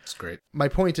 Anyway. It's great. My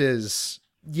point is,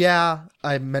 yeah,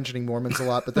 I'm mentioning Mormons a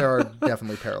lot, but there are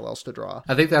definitely parallels to draw.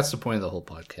 I think that's the point of the whole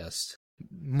podcast.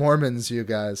 Mormons, you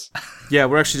guys. Yeah,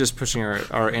 we're actually just pushing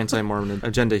our anti-Mormon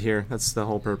agenda here. That's the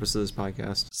whole purpose of this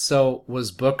podcast. So,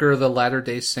 was Booker the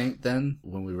Latter-day Saint then,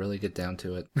 when we really get down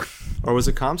to it? Or was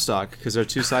it Comstock? Because they're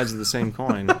two sides of the same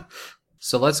coin.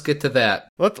 So let's get to that.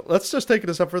 Let's just take it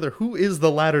a step further. Who is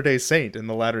the Latter-day Saint in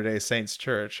the Latter-day Saints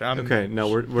Church? Okay, no,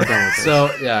 we're done with this.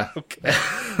 So, yeah. Okay.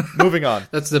 Moving on.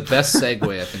 That's the best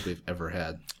segue I think we've ever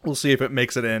had. We'll see if it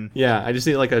makes it in. Yeah, I just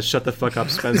need like a shut the fuck up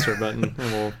Spencer button. And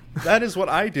we'll... That is what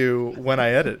I do when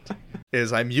I edit,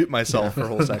 is I mute myself for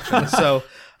whole sections. So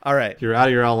All right. You're out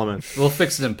of your element. We'll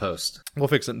fix it in post. We'll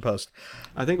fix it in post.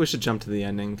 I think we should jump to the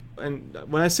ending. And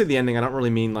when I say the ending, I don't really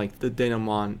mean like the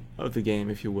denouement of the game,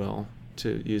 if you will,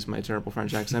 to use my terrible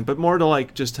French accent, but more to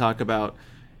like just talk about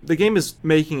the game is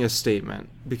making a statement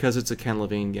because it's a Ken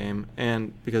Levine game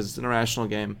and because it's an irrational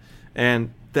game.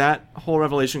 And that whole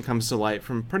revelation comes to light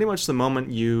from pretty much the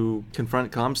moment you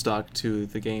confront Comstock to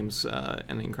the game's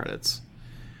ending credits.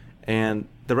 And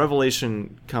the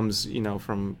revelation comes,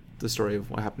 from the story of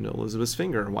what happened to Elizabeth's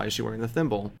finger and why is she wearing the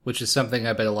thimble. Which is something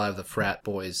I bet a lot of the frat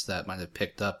boys that might have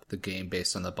picked up the game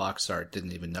based on the box art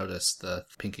didn't even notice the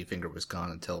pinky finger was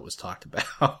gone until it was talked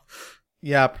about.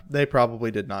 Yeah, they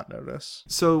probably did not notice.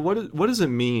 So what does it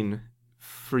mean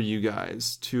for you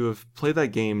guys to have played that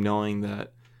game knowing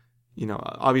that,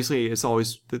 obviously it's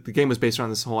always, the game was based around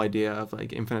this whole idea of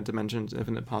like infinite dimensions,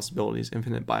 infinite possibilities,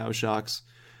 infinite Bioshocks,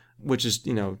 which is,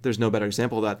 there's no better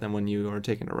example of that than when you are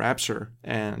taken to Rapture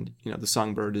and, the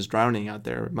songbird is drowning out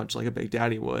there, much like a Big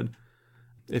Daddy would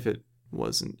if it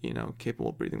wasn't, capable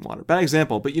of breathing water. Bad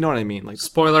example, but you know what I mean. Like,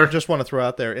 Spoiler. I just want to throw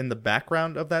out there, in the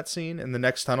background of that scene, in the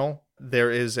next tunnel,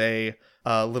 there is a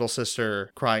little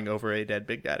sister crying over a dead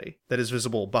Big Daddy that is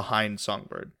visible behind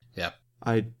Songbird. Yeah.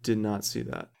 I did not see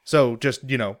that. So just,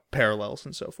 parallels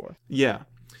and so forth. Yeah.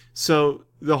 So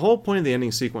the whole point of the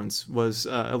ending sequence was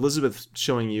Elizabeth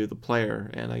showing you, the player,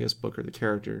 and I guess Booker, the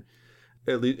character,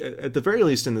 at the very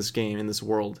least in this game, in this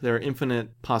world, there are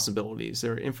infinite possibilities.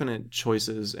 There are infinite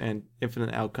choices and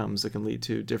infinite outcomes that can lead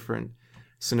to different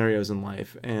scenarios in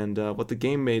life. And what the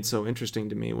game made so interesting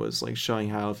to me was like showing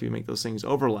how if you make those things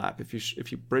overlap,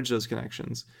 if you bridge those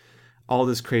connections, all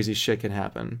this crazy shit can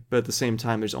happen. But at the same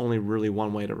time, there's only really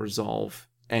one way to resolve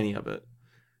any of it.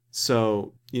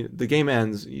 So the game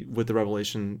ends with the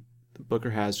revelation that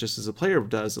Booker has, just as a player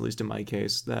does, at least in my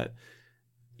case, that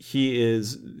he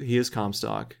is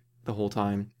Comstock the whole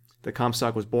time. That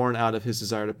Comstock was born out of his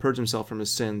desire to purge himself from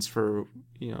his sins for,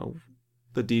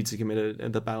 the deeds he committed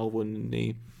at the Battle of Wounded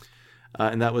Knee.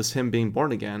 And that was him being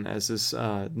born again as this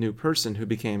new person who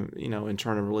became, in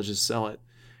turn, a religious zealot.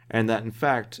 And that, in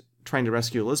fact, trying to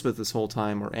rescue Elizabeth this whole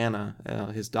time, or Anna,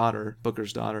 his daughter,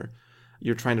 Booker's daughter,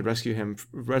 you're trying to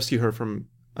rescue her from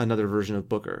another version of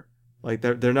Booker. Like,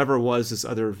 there never was this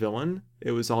other villain.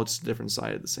 It was all just a different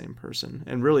side of the same person.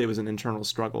 And really, it was an internal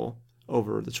struggle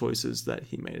over the choices that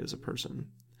he made as a person.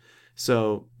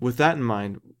 So, with that in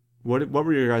mind, what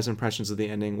were your guys' impressions of the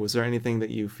ending? Was there anything that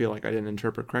you feel like I didn't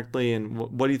interpret correctly? And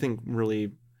what do you think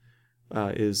really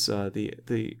is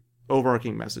the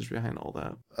overarching message behind all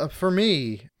that? For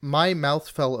me, my mouth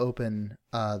fell open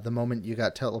the moment you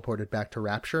got teleported back to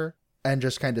Rapture and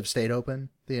just kind of stayed open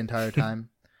the entire time.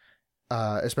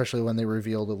 Especially when they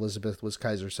revealed Elizabeth was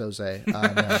Kaiser Soze. No,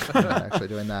 I'm not actually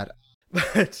doing that.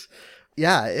 But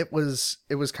yeah, it was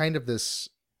kind of this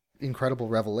incredible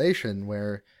revelation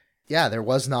where, yeah, there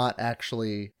was not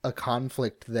actually a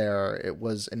conflict there. It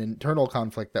was an internal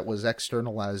conflict that was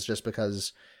externalized just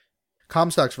because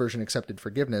Comstock's version accepted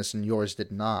forgiveness and yours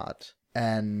did not.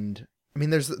 And I mean,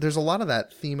 there's a lot of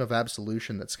that theme of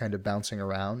absolution that's kind of bouncing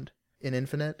around in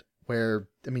Infinite, where,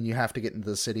 I mean, you have to get into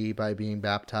the city by being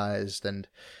baptized, and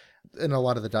in a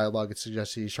lot of the dialogue, it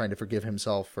suggests he's trying to forgive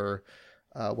himself for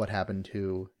what happened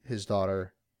to his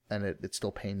daughter, and it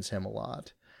still pains him a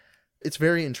lot. It's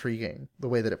very intriguing, the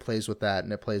way that it plays with that,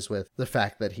 and it plays with the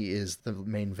fact that he is the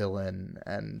main villain,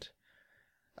 and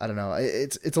I don't know,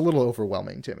 it's a little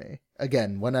overwhelming to me.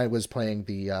 Again, when I was playing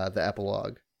the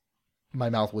epilogue, my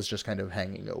mouth was just kind of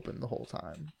hanging open the whole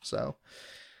time, so...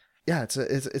 Yeah,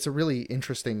 it's a really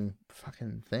interesting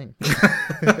fucking thing.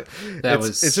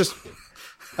 It's just,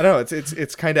 I don't know,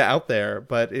 it's kind of out there,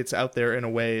 but it's out there in a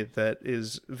way that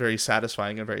is very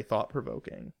satisfying and very thought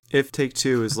provoking. If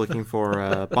Take-Two is looking for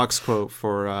a box quote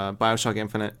for BioShock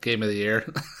Infinite Game of the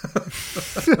year.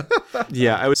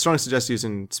 Yeah, I would strongly suggest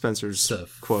using Spencer's It's a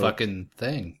quote fucking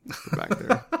thing. back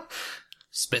there.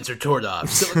 Spencer Tordov,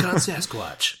 Silicon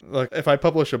Sasquatch. Look, if I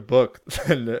publish a book,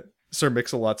 then Sir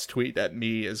Mix-a-Lot's tweet at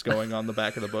me is going on the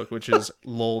back of the book, which is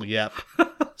lol yep.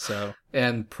 So,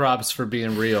 And props for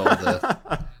being real,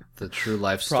 the true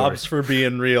life story. props for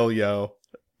being real, yo.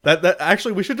 That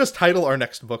actually, we should just title our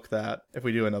next book that, if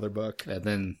we do another book. And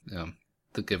then,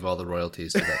 to give all the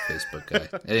royalties to that Facebook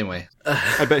guy. Anyway,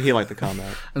 I bet he liked the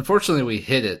comment. unfortunately we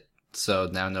hid it, so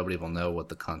now nobody will know what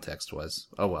the context was.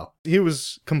 Oh well. He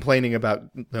was complaining about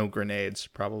no grenades,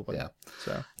 probably. Yeah.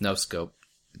 So, No scope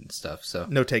and stuff, so...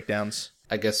 no takedowns.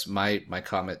 I guess my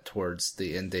comment towards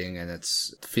the ending and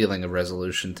its feeling of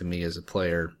resolution to me as a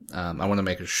player, I want to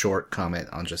make a short comment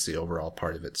on just the overall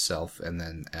part of itself and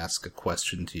then ask a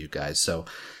question to you guys. So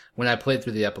when I played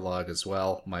through the epilogue as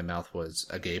well, my mouth was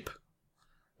agape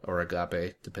or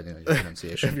agape, depending on your If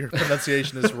pronunciation. your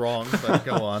pronunciation is wrong, but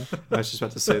go on. I was just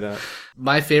about to say that.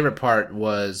 My favorite part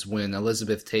was when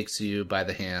Elizabeth takes you by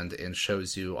the hand and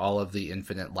shows you all of the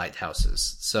infinite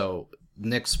lighthouses. So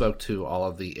Nick spoke to all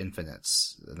of the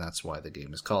infinites, and that's why the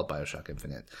game is called BioShock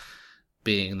Infinite.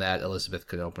 Being that Elizabeth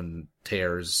could open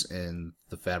tears in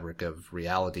the fabric of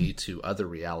reality to other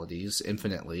realities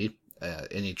infinitely.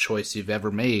 Any choice you've ever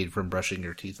made, from brushing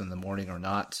your teeth in the morning or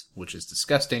not, which is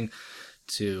disgusting,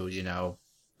 to,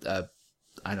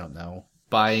 I don't know,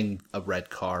 buying a red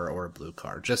car or a blue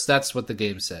car. Just that's what the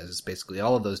game says. It's basically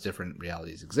all of those different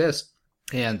realities exist.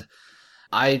 And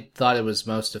I thought it was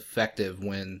most effective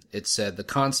when it said the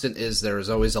constant is there is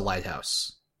always a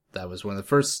lighthouse. That was one of the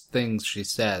first things she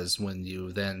says when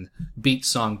you then beat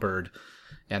Songbird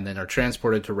and then are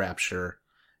transported to Rapture,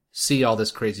 see all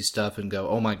this crazy stuff and go,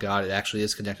 oh my god, it actually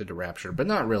is connected to Rapture. But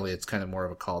not really. It's kind of more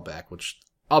of a callback, which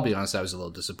I'll be honest, I was a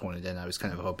little disappointed in. I was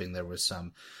kind of hoping there was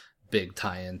some big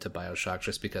tie-in to BioShock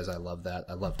just because I love that.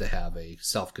 I love to have a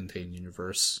self-contained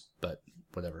universe, but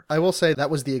whatever. I will say that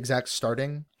was the exact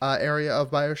starting area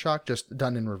of BioShock, just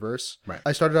done in reverse. Right.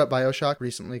 I started up BioShock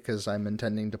recently because I'm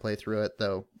intending to play through it,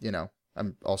 though,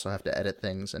 I'm also have to edit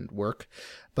things and work.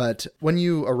 But when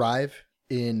you arrive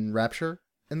in Rapture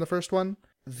in the first one,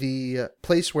 the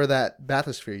place where that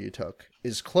bathysphere you took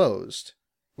is closed,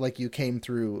 like you came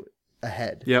through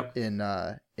ahead Yep. in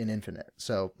Infinite.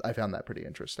 So I found that pretty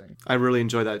interesting. I really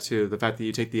enjoy that too. The fact that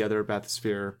you take the other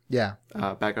bathysphere Yeah.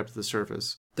 back up to the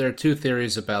surface. There are two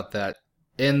theories about that.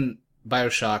 In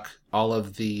BioShock, all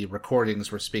of the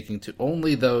recordings were speaking to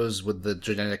only those with the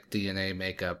genetic DNA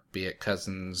makeup, be it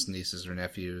cousins, nieces, or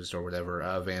nephews, or whatever,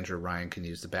 of Andrew Ryan can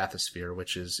use the bathysphere,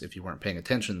 which is, if you weren't paying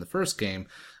attention in the first game,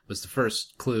 was the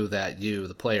first clue that you,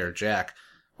 the player, Jack,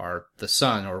 are the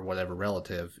son or whatever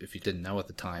relative, if you didn't know at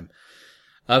the time,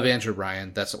 of Andrew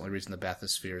Ryan. That's the only reason the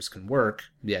bathyspheres can work.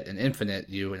 Yet in Infinite,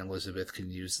 you and Elizabeth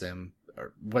can use them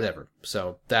or whatever.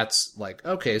 So that's like,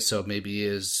 okay, so maybe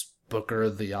is Booker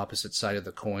the opposite side of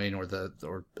the coin,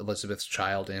 or Elizabeth's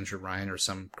child, Andrew Ryan, or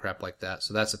some crap like that.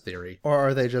 So that's a theory. Or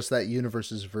are they just that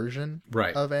universe's version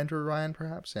Right. of Andrew Ryan,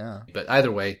 perhaps? Yeah. But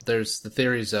either way, there's the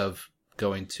theories of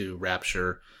going to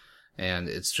Rapture, and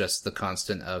it's just the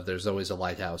constant of there's always a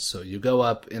lighthouse. So you go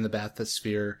up in the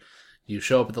bathysphere, you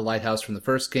show up at the lighthouse from the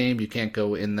first game, you can't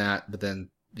go in that, but then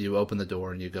you open the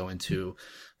door and you go into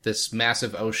this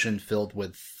massive ocean filled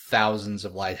with thousands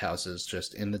of lighthouses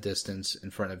just in the distance in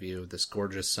front of you, this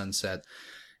gorgeous sunset.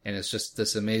 And it's just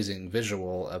this amazing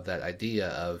visual of that idea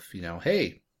of,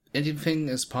 hey, anything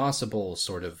is possible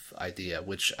sort of idea,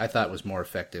 which I thought was more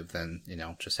effective than,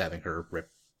 just having her rip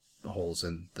holes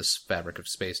in this fabric of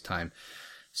space-time.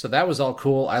 So that was all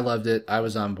cool. I loved it. I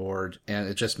was on board. And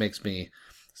it just makes me,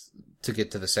 to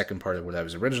get to the second part of what I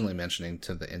was originally mentioning,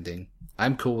 to the ending.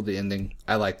 I'm cool with the ending.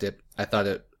 I liked it. I thought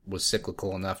it was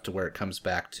cyclical enough to where it comes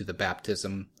back to the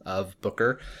baptism of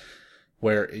Booker,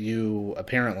 where you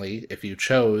apparently, if you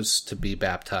chose to be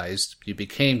baptized, you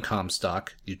became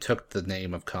Comstock. You took the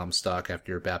name of Comstock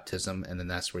after your baptism, and then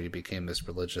that's where you became this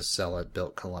religious zealot,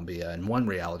 built Columbia in one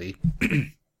reality.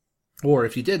 Or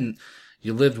if you didn't,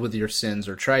 you lived with your sins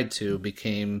or tried to,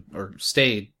 became or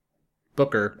stayed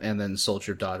Booker, and then sold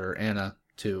your daughter Anna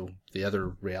to the other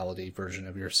reality version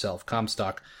of yourself,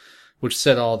 Comstock, which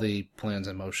set all the plans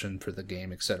in motion for the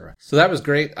game, etc. So that was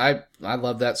great. I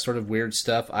love that sort of weird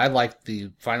stuff. I liked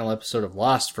the final episode of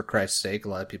Lost, for Christ's sake. A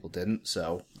lot of people didn't,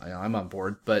 so I'm on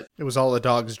board. But It was all a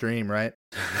dog's dream, right?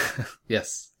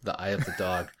 yes, the eye of the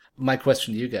dog. My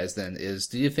question to you guys then is,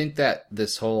 do you think that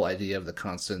this whole idea of the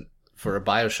constant for a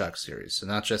BioShock series, so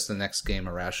not just the next game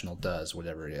Irrational does,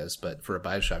 whatever it is, but for a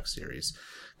BioShock series,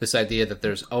 this idea that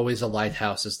there's always a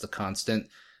lighthouse as the constant,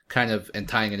 kind of, and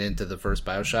tying it into the first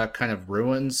BioShock, kind of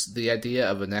ruins the idea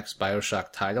of a next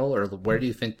BioShock title? Or where do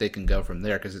you think they can go from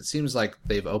there? Because it seems like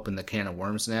they've opened the can of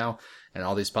worms now, and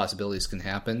all these possibilities can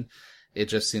happen. It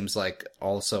just seems like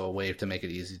also a way to make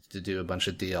it easy to do a bunch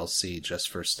of DLC just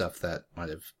for stuff that might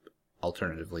have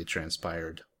alternatively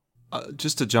transpired.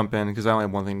 Just to jump in, because I only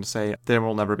have one thing to say, there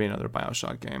will never be another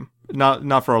BioShock game.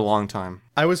 Not for a long time.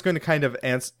 I was going to kind of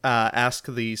ask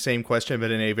the same question,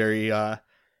 but in a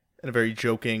very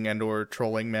joking and or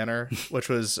trolling manner, which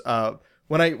was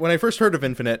when I first heard of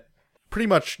Infinite, pretty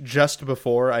much just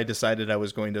before I decided I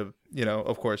was going to,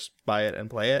 of course, buy it and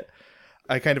play it,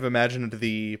 I kind of imagined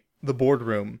the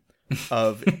boardroom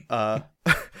of the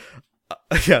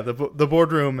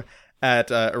boardroom at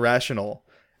Irrational,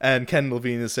 and Ken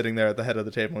Levine is sitting there at the head of the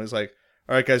table, and he's like,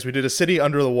 "All right, guys, we did a city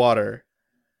under the water.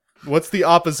 What's the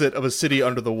opposite of a city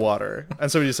under the water?"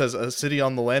 And somebody says, "A city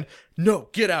on the land." "No,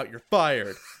 get out, you're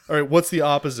fired." "All right, what's the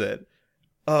opposite?"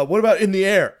 What about in the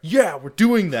air? Yeah, we're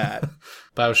doing that.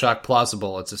 BioShock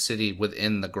Plausible, it's a city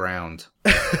within the ground.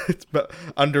 It's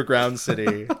underground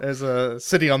city. There's a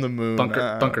city on the moon.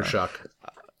 Bunker Shock.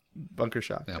 Bunker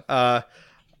Shock. Yeah.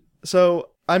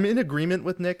 So I'm in agreement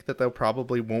with Nick that there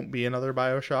probably won't be another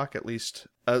BioShock, at least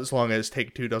as long as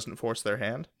Take-Two doesn't force their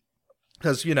hand.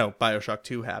 Because, BioShock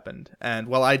 2 happened. And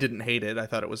while I didn't hate it, I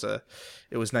thought it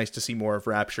was nice to see more of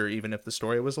Rapture, even if the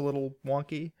story was a little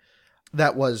wonky.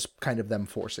 That was kind of them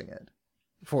forcing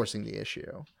the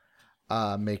issue,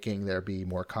 making there be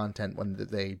more content when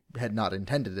they had not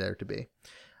intended there to be.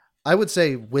 I would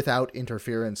say without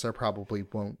interference, there probably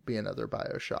won't be another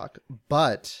BioShock.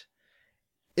 But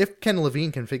if Ken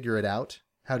Levine can figure it out,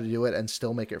 how to do it, and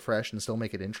still make it fresh and still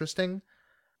make it interesting,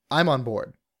 I'm on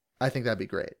board. I think that'd be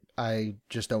great. I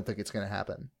just don't think it's going to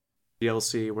happen.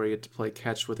 DLC where you get to play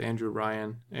catch with Andrew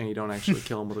Ryan and you don't actually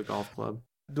kill him with a golf club.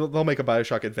 They'll make a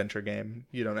BioShock adventure game.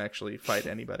 You don't actually fight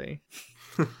anybody.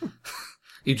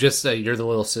 You just you're the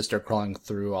little sister crawling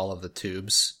through all of the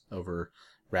tubes over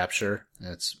Rapture,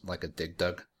 and it's like a Dig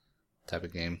Dug type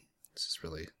of game. It's just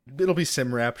really... It'll be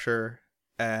Sim Rapture,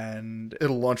 and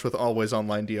it'll launch with always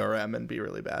online DRM and be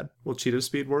really bad. Will Cheetah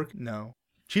Speed work? No.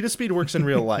 Cheetah Speed works in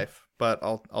real life, but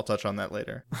I'll touch on that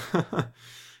later.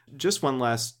 Just one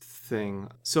last thing.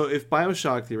 So if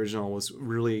BioShock, the original, was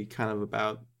really kind of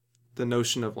about the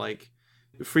notion of like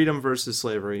freedom versus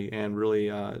slavery and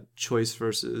really choice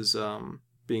versus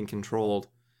being controlled,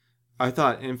 I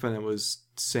thought Infinite was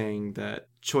saying that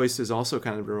choice is also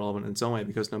kind of irrelevant in its own way,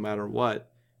 because no matter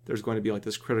what, there's going to be like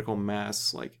this critical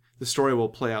mass. Like the story will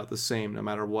play out the same no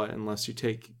matter what, unless you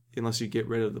get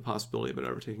rid of the possibility of it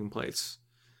ever taking place.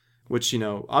 Which,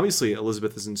 obviously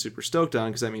Elizabeth isn't super stoked on,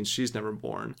 because that means she's never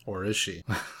born. Or is she?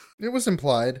 It was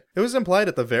implied. It was implied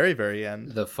at the very, very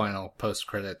end. The final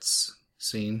post-credits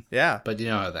scene. Yeah. But you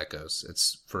know how that goes.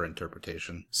 It's for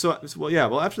interpretation. So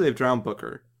after they've drowned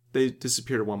Booker, they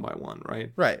disappear one by one,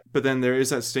 right? Right. But then there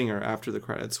is that stinger after the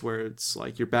credits where it's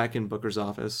like you're back in Booker's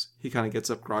office. He kind of gets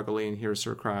up groggily and hears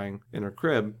her crying in her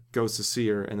crib, goes to see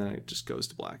her, and then it just goes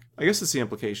to black. I guess that's the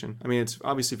implication. I mean, it's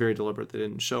obviously very deliberate they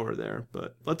didn't show her there,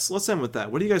 but let's end with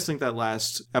that. What do you guys think that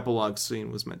last epilogue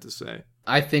scene was meant to say?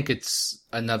 I think it's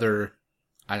another,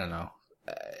 I don't know.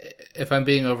 If I'm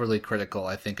being overly critical,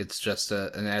 I think it's just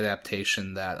an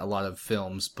adaptation that a lot of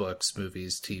films, books,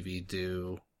 movies, TV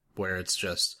do, where it's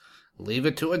just leave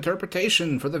it to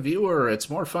interpretation for the viewer. It's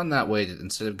more fun that way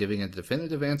instead of giving a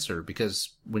definitive answer,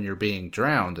 because when you're being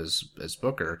drowned as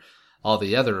Booker, all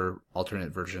the other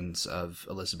alternate versions of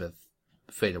Elizabeth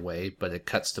fade away, but it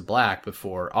cuts to black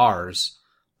before ours,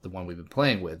 the one we've been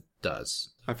playing with,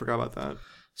 does. I forgot about that.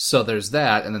 So there's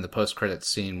that, and then the post-credits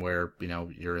scene where,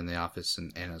 you're in the office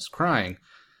and Anna's crying.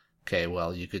 Okay,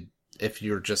 well, you could, if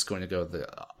you're just going to go the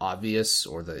obvious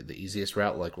or the easiest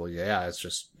route, like, well, yeah, it's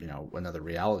just, another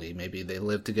reality. Maybe they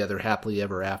live together happily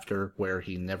ever after, where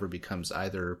he never becomes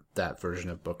either that version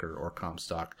of Booker or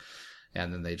Comstock,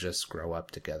 and then they just grow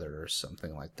up together or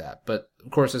something like that. But, of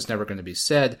course, it's never going to be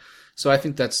said. So I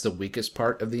think that's the weakest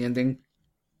part of the ending,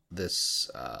 this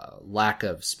lack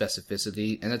of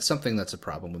specificity. And it's something that's a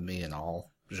problem with me in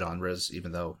all genres,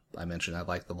 even though I mentioned I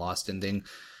like the Lost ending.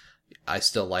 I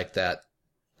still like that.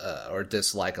 Or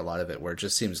dislike a lot of it, where it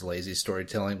just seems lazy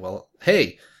storytelling. Well,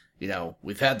 hey,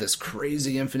 we've had this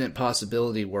crazy infinite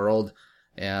possibility world,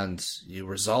 and you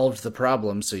resolved the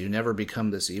problem, so you never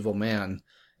become this evil man.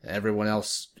 And everyone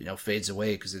else, fades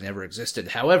away because they never existed.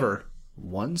 However,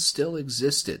 one still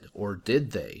existed, or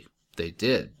did they? They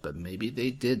did, but maybe they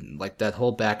didn't. Like that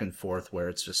whole back and forth where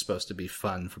it's just supposed to be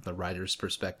fun from the writer's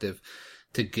perspective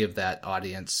to give that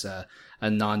audience a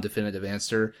non-definitive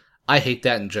answer. I hate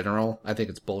that in general. I think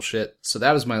it's bullshit. So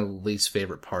that was my least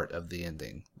favorite part of the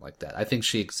ending, like that. I think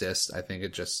she exists. I think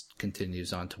it just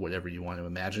continues on to whatever you want to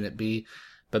imagine it be.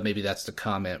 But maybe that's the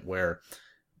comment where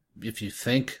if you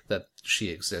think that she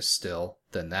exists still,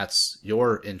 then that's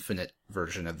your infinite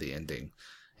version of the ending.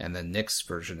 And then Nick's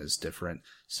version is different.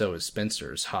 So is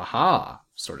Spencer's. Ha-ha,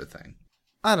 sort of thing.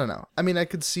 I don't know. I mean, I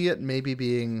could see it maybe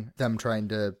being them trying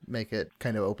to make it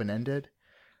kind of open-ended.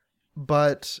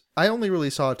 But I only really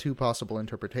saw two possible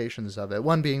interpretations of it.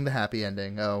 One being the happy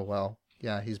ending. Oh, well,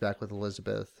 yeah, he's back with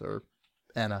Elizabeth, or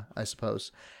Anna, I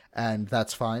suppose. And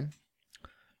that's fine.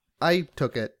 I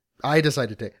took it. I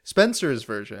decided to take Spencer's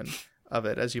version of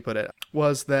it, as you put it,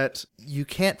 was that you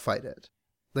can't fight it.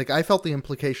 Like, I felt the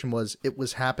implication was it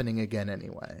was happening again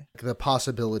anyway. The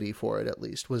possibility for it, at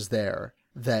least, was there.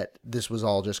 that this was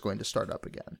all just going to start up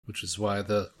again. Which is why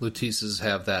the Lutises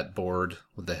have that board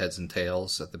with the heads and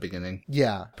tails at the beginning.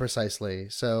 Yeah, precisely.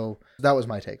 So that was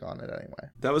my take on it anyway.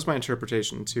 That was my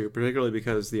interpretation too, particularly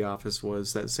because The Office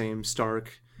was that same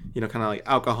stark, kind of like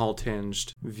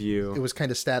alcohol-tinged view. It was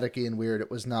kind of staticky and weird. It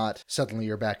was not suddenly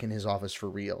you're back in his office for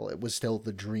real. It was still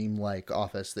the dreamlike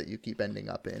office that you keep ending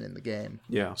up in the game.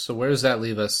 Yeah. So where does that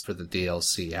leave us for the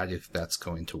DLC? How do you think that's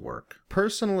going to work?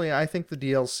 Personally, I think the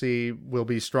DLC will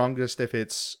be strongest if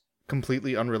it's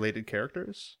completely unrelated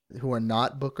characters. Who are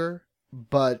not Booker,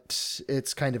 but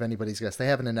it's kind of anybody's guess. They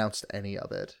haven't announced any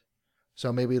of it.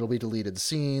 So maybe it'll be deleted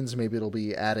scenes, maybe it'll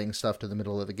be adding stuff to the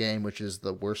middle of the game, which is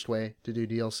the worst way to do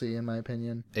DLC, in my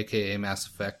opinion. AKA Mass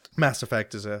Effect. Mass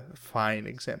Effect is a fine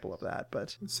example of that,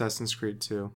 but Assassin's Creed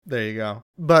 2. there you go.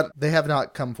 But they have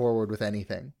not come forward with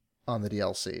anything on the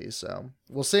DLC, so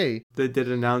we'll see. They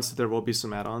did announce that there will be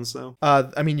some add-ons, though.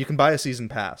 I mean, you can buy a season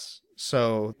pass,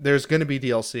 so there's going to be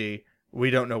DLC.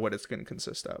 We don't know what it's going to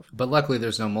consist of. But luckily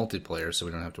there's no multiplayer, so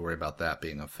we don't have to worry about that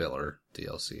being a filler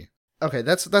DLC. Okay,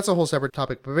 that's a whole separate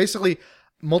topic, but basically,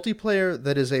 multiplayer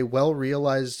that is a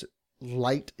well-realized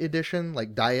light edition,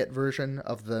 like diet version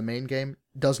of the main game,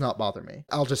 does not bother me.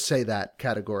 I'll just say that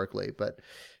categorically, but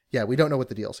yeah, we don't know what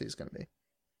the DLC is going to be.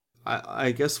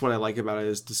 I guess what I like about it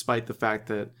is, despite the fact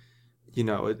that,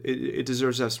 it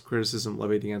deserves to have some criticism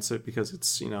levied against it because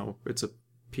it's, it's a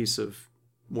piece of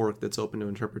work that's open to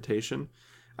interpretation.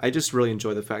 I just really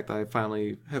enjoy the fact that I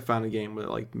finally have found a game that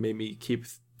like made me keep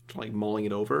like mulling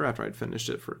it over after I'd finished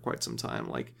it for quite some time.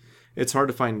 Like, it's hard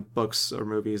to find books or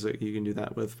movies that you can do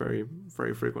that with very,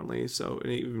 very frequently. So,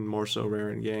 and even more so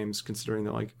rare in games, considering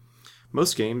that like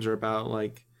most games are about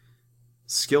like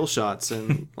skill shots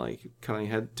and like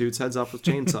cutting dudes' heads off with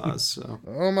chainsaws. So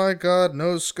Oh my god,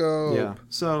 no scope. yeah,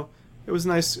 so it was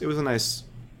nice. It was a nice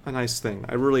thing.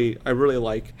 I really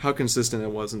like how consistent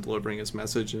it was in delivering its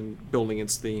message and building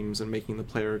its themes and making the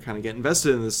player kind of get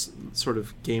invested in this sort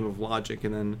of game of logic,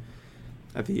 and then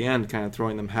at the end kind of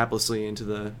throwing them haplessly into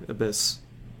the abyss.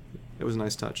 It was a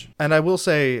nice touch. And I will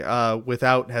say,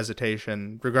 without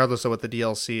hesitation, regardless of what the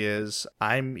DLC is,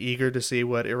 I'm eager to see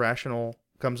what Irrational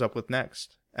comes up with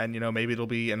next. And, maybe it'll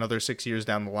be another 6 years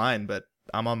down the line, but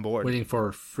I'm on board. Waiting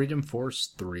for Freedom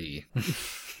Force 3.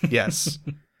 Yes.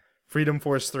 Freedom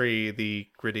Force 3, the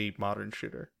gritty modern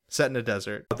shooter. Set in a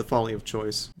desert. The folly of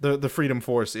choice. The Freedom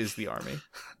Force is the army.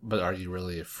 But are you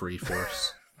really a free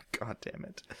force? God damn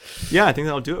it. Yeah, I think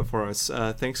that'll do it for us.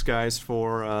 Thanks, guys,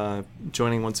 for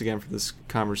joining once again for this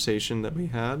conversation that we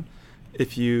had.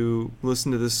 If you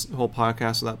listen to this whole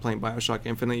podcast without playing Bioshock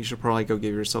Infinite, you should probably go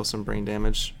give yourself some brain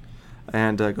damage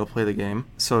and go play the game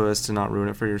so as to not ruin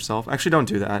it for yourself. Actually, don't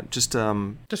do that. Just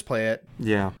play it.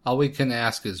 Yeah. All we can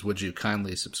ask is, would you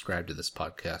kindly subscribe to this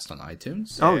podcast on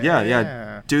iTunes? Oh,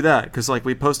 yeah. Do that, because like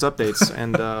we post updates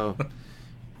and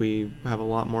we have a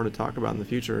lot more to talk about in the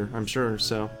future, I'm sure.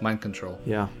 So Mind control.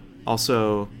 yeah.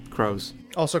 Also, Crows.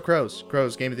 Also, Crows.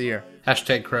 Crows, Game of the Year.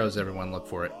 Hashtag Crows, everyone, look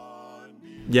for it.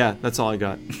 Yeah, that's all I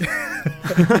got.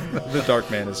 The Dark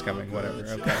Man is coming, whatever.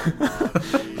 Okay.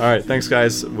 All right, thanks,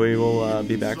 guys. We will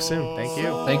be back soon. Thank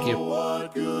you. Thank you.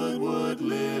 What good would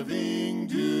living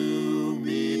do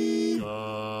me?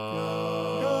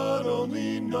 God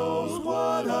only knows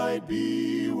what I'd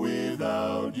be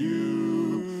without you.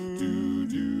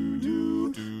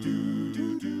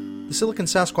 The Silicon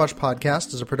Sasquatch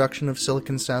podcast is a production of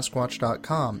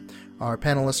SiliconSasquatch.com. Our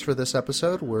panelists for this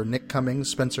episode were Nick Cummings,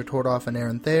 Spencer Tordoff, and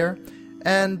Aaron Thayer,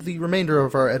 and the remainder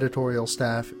of our editorial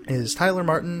staff is Tyler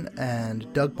Martin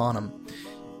and Doug Bonham.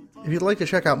 If you'd like to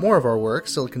check out more of our work,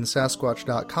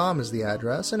 SiliconSasquatch.com is the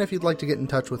address, and if you'd like to get in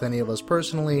touch with any of us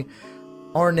personally,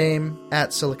 our name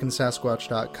at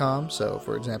SiliconSasquatch.com, so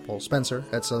for example, Spencer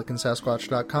at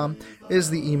SiliconSasquatch.com, is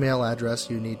the email address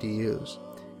you need to use.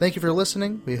 Thank you for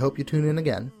listening. We hope you tune in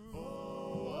again.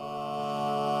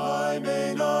 I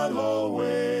may not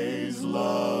always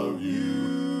love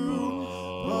you,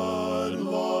 but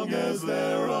long as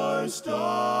there are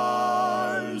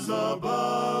stars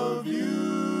above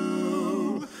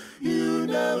you, you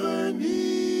never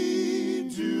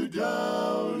need to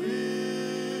doubt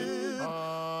it.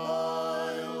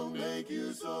 I'll make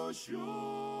you so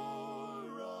sure.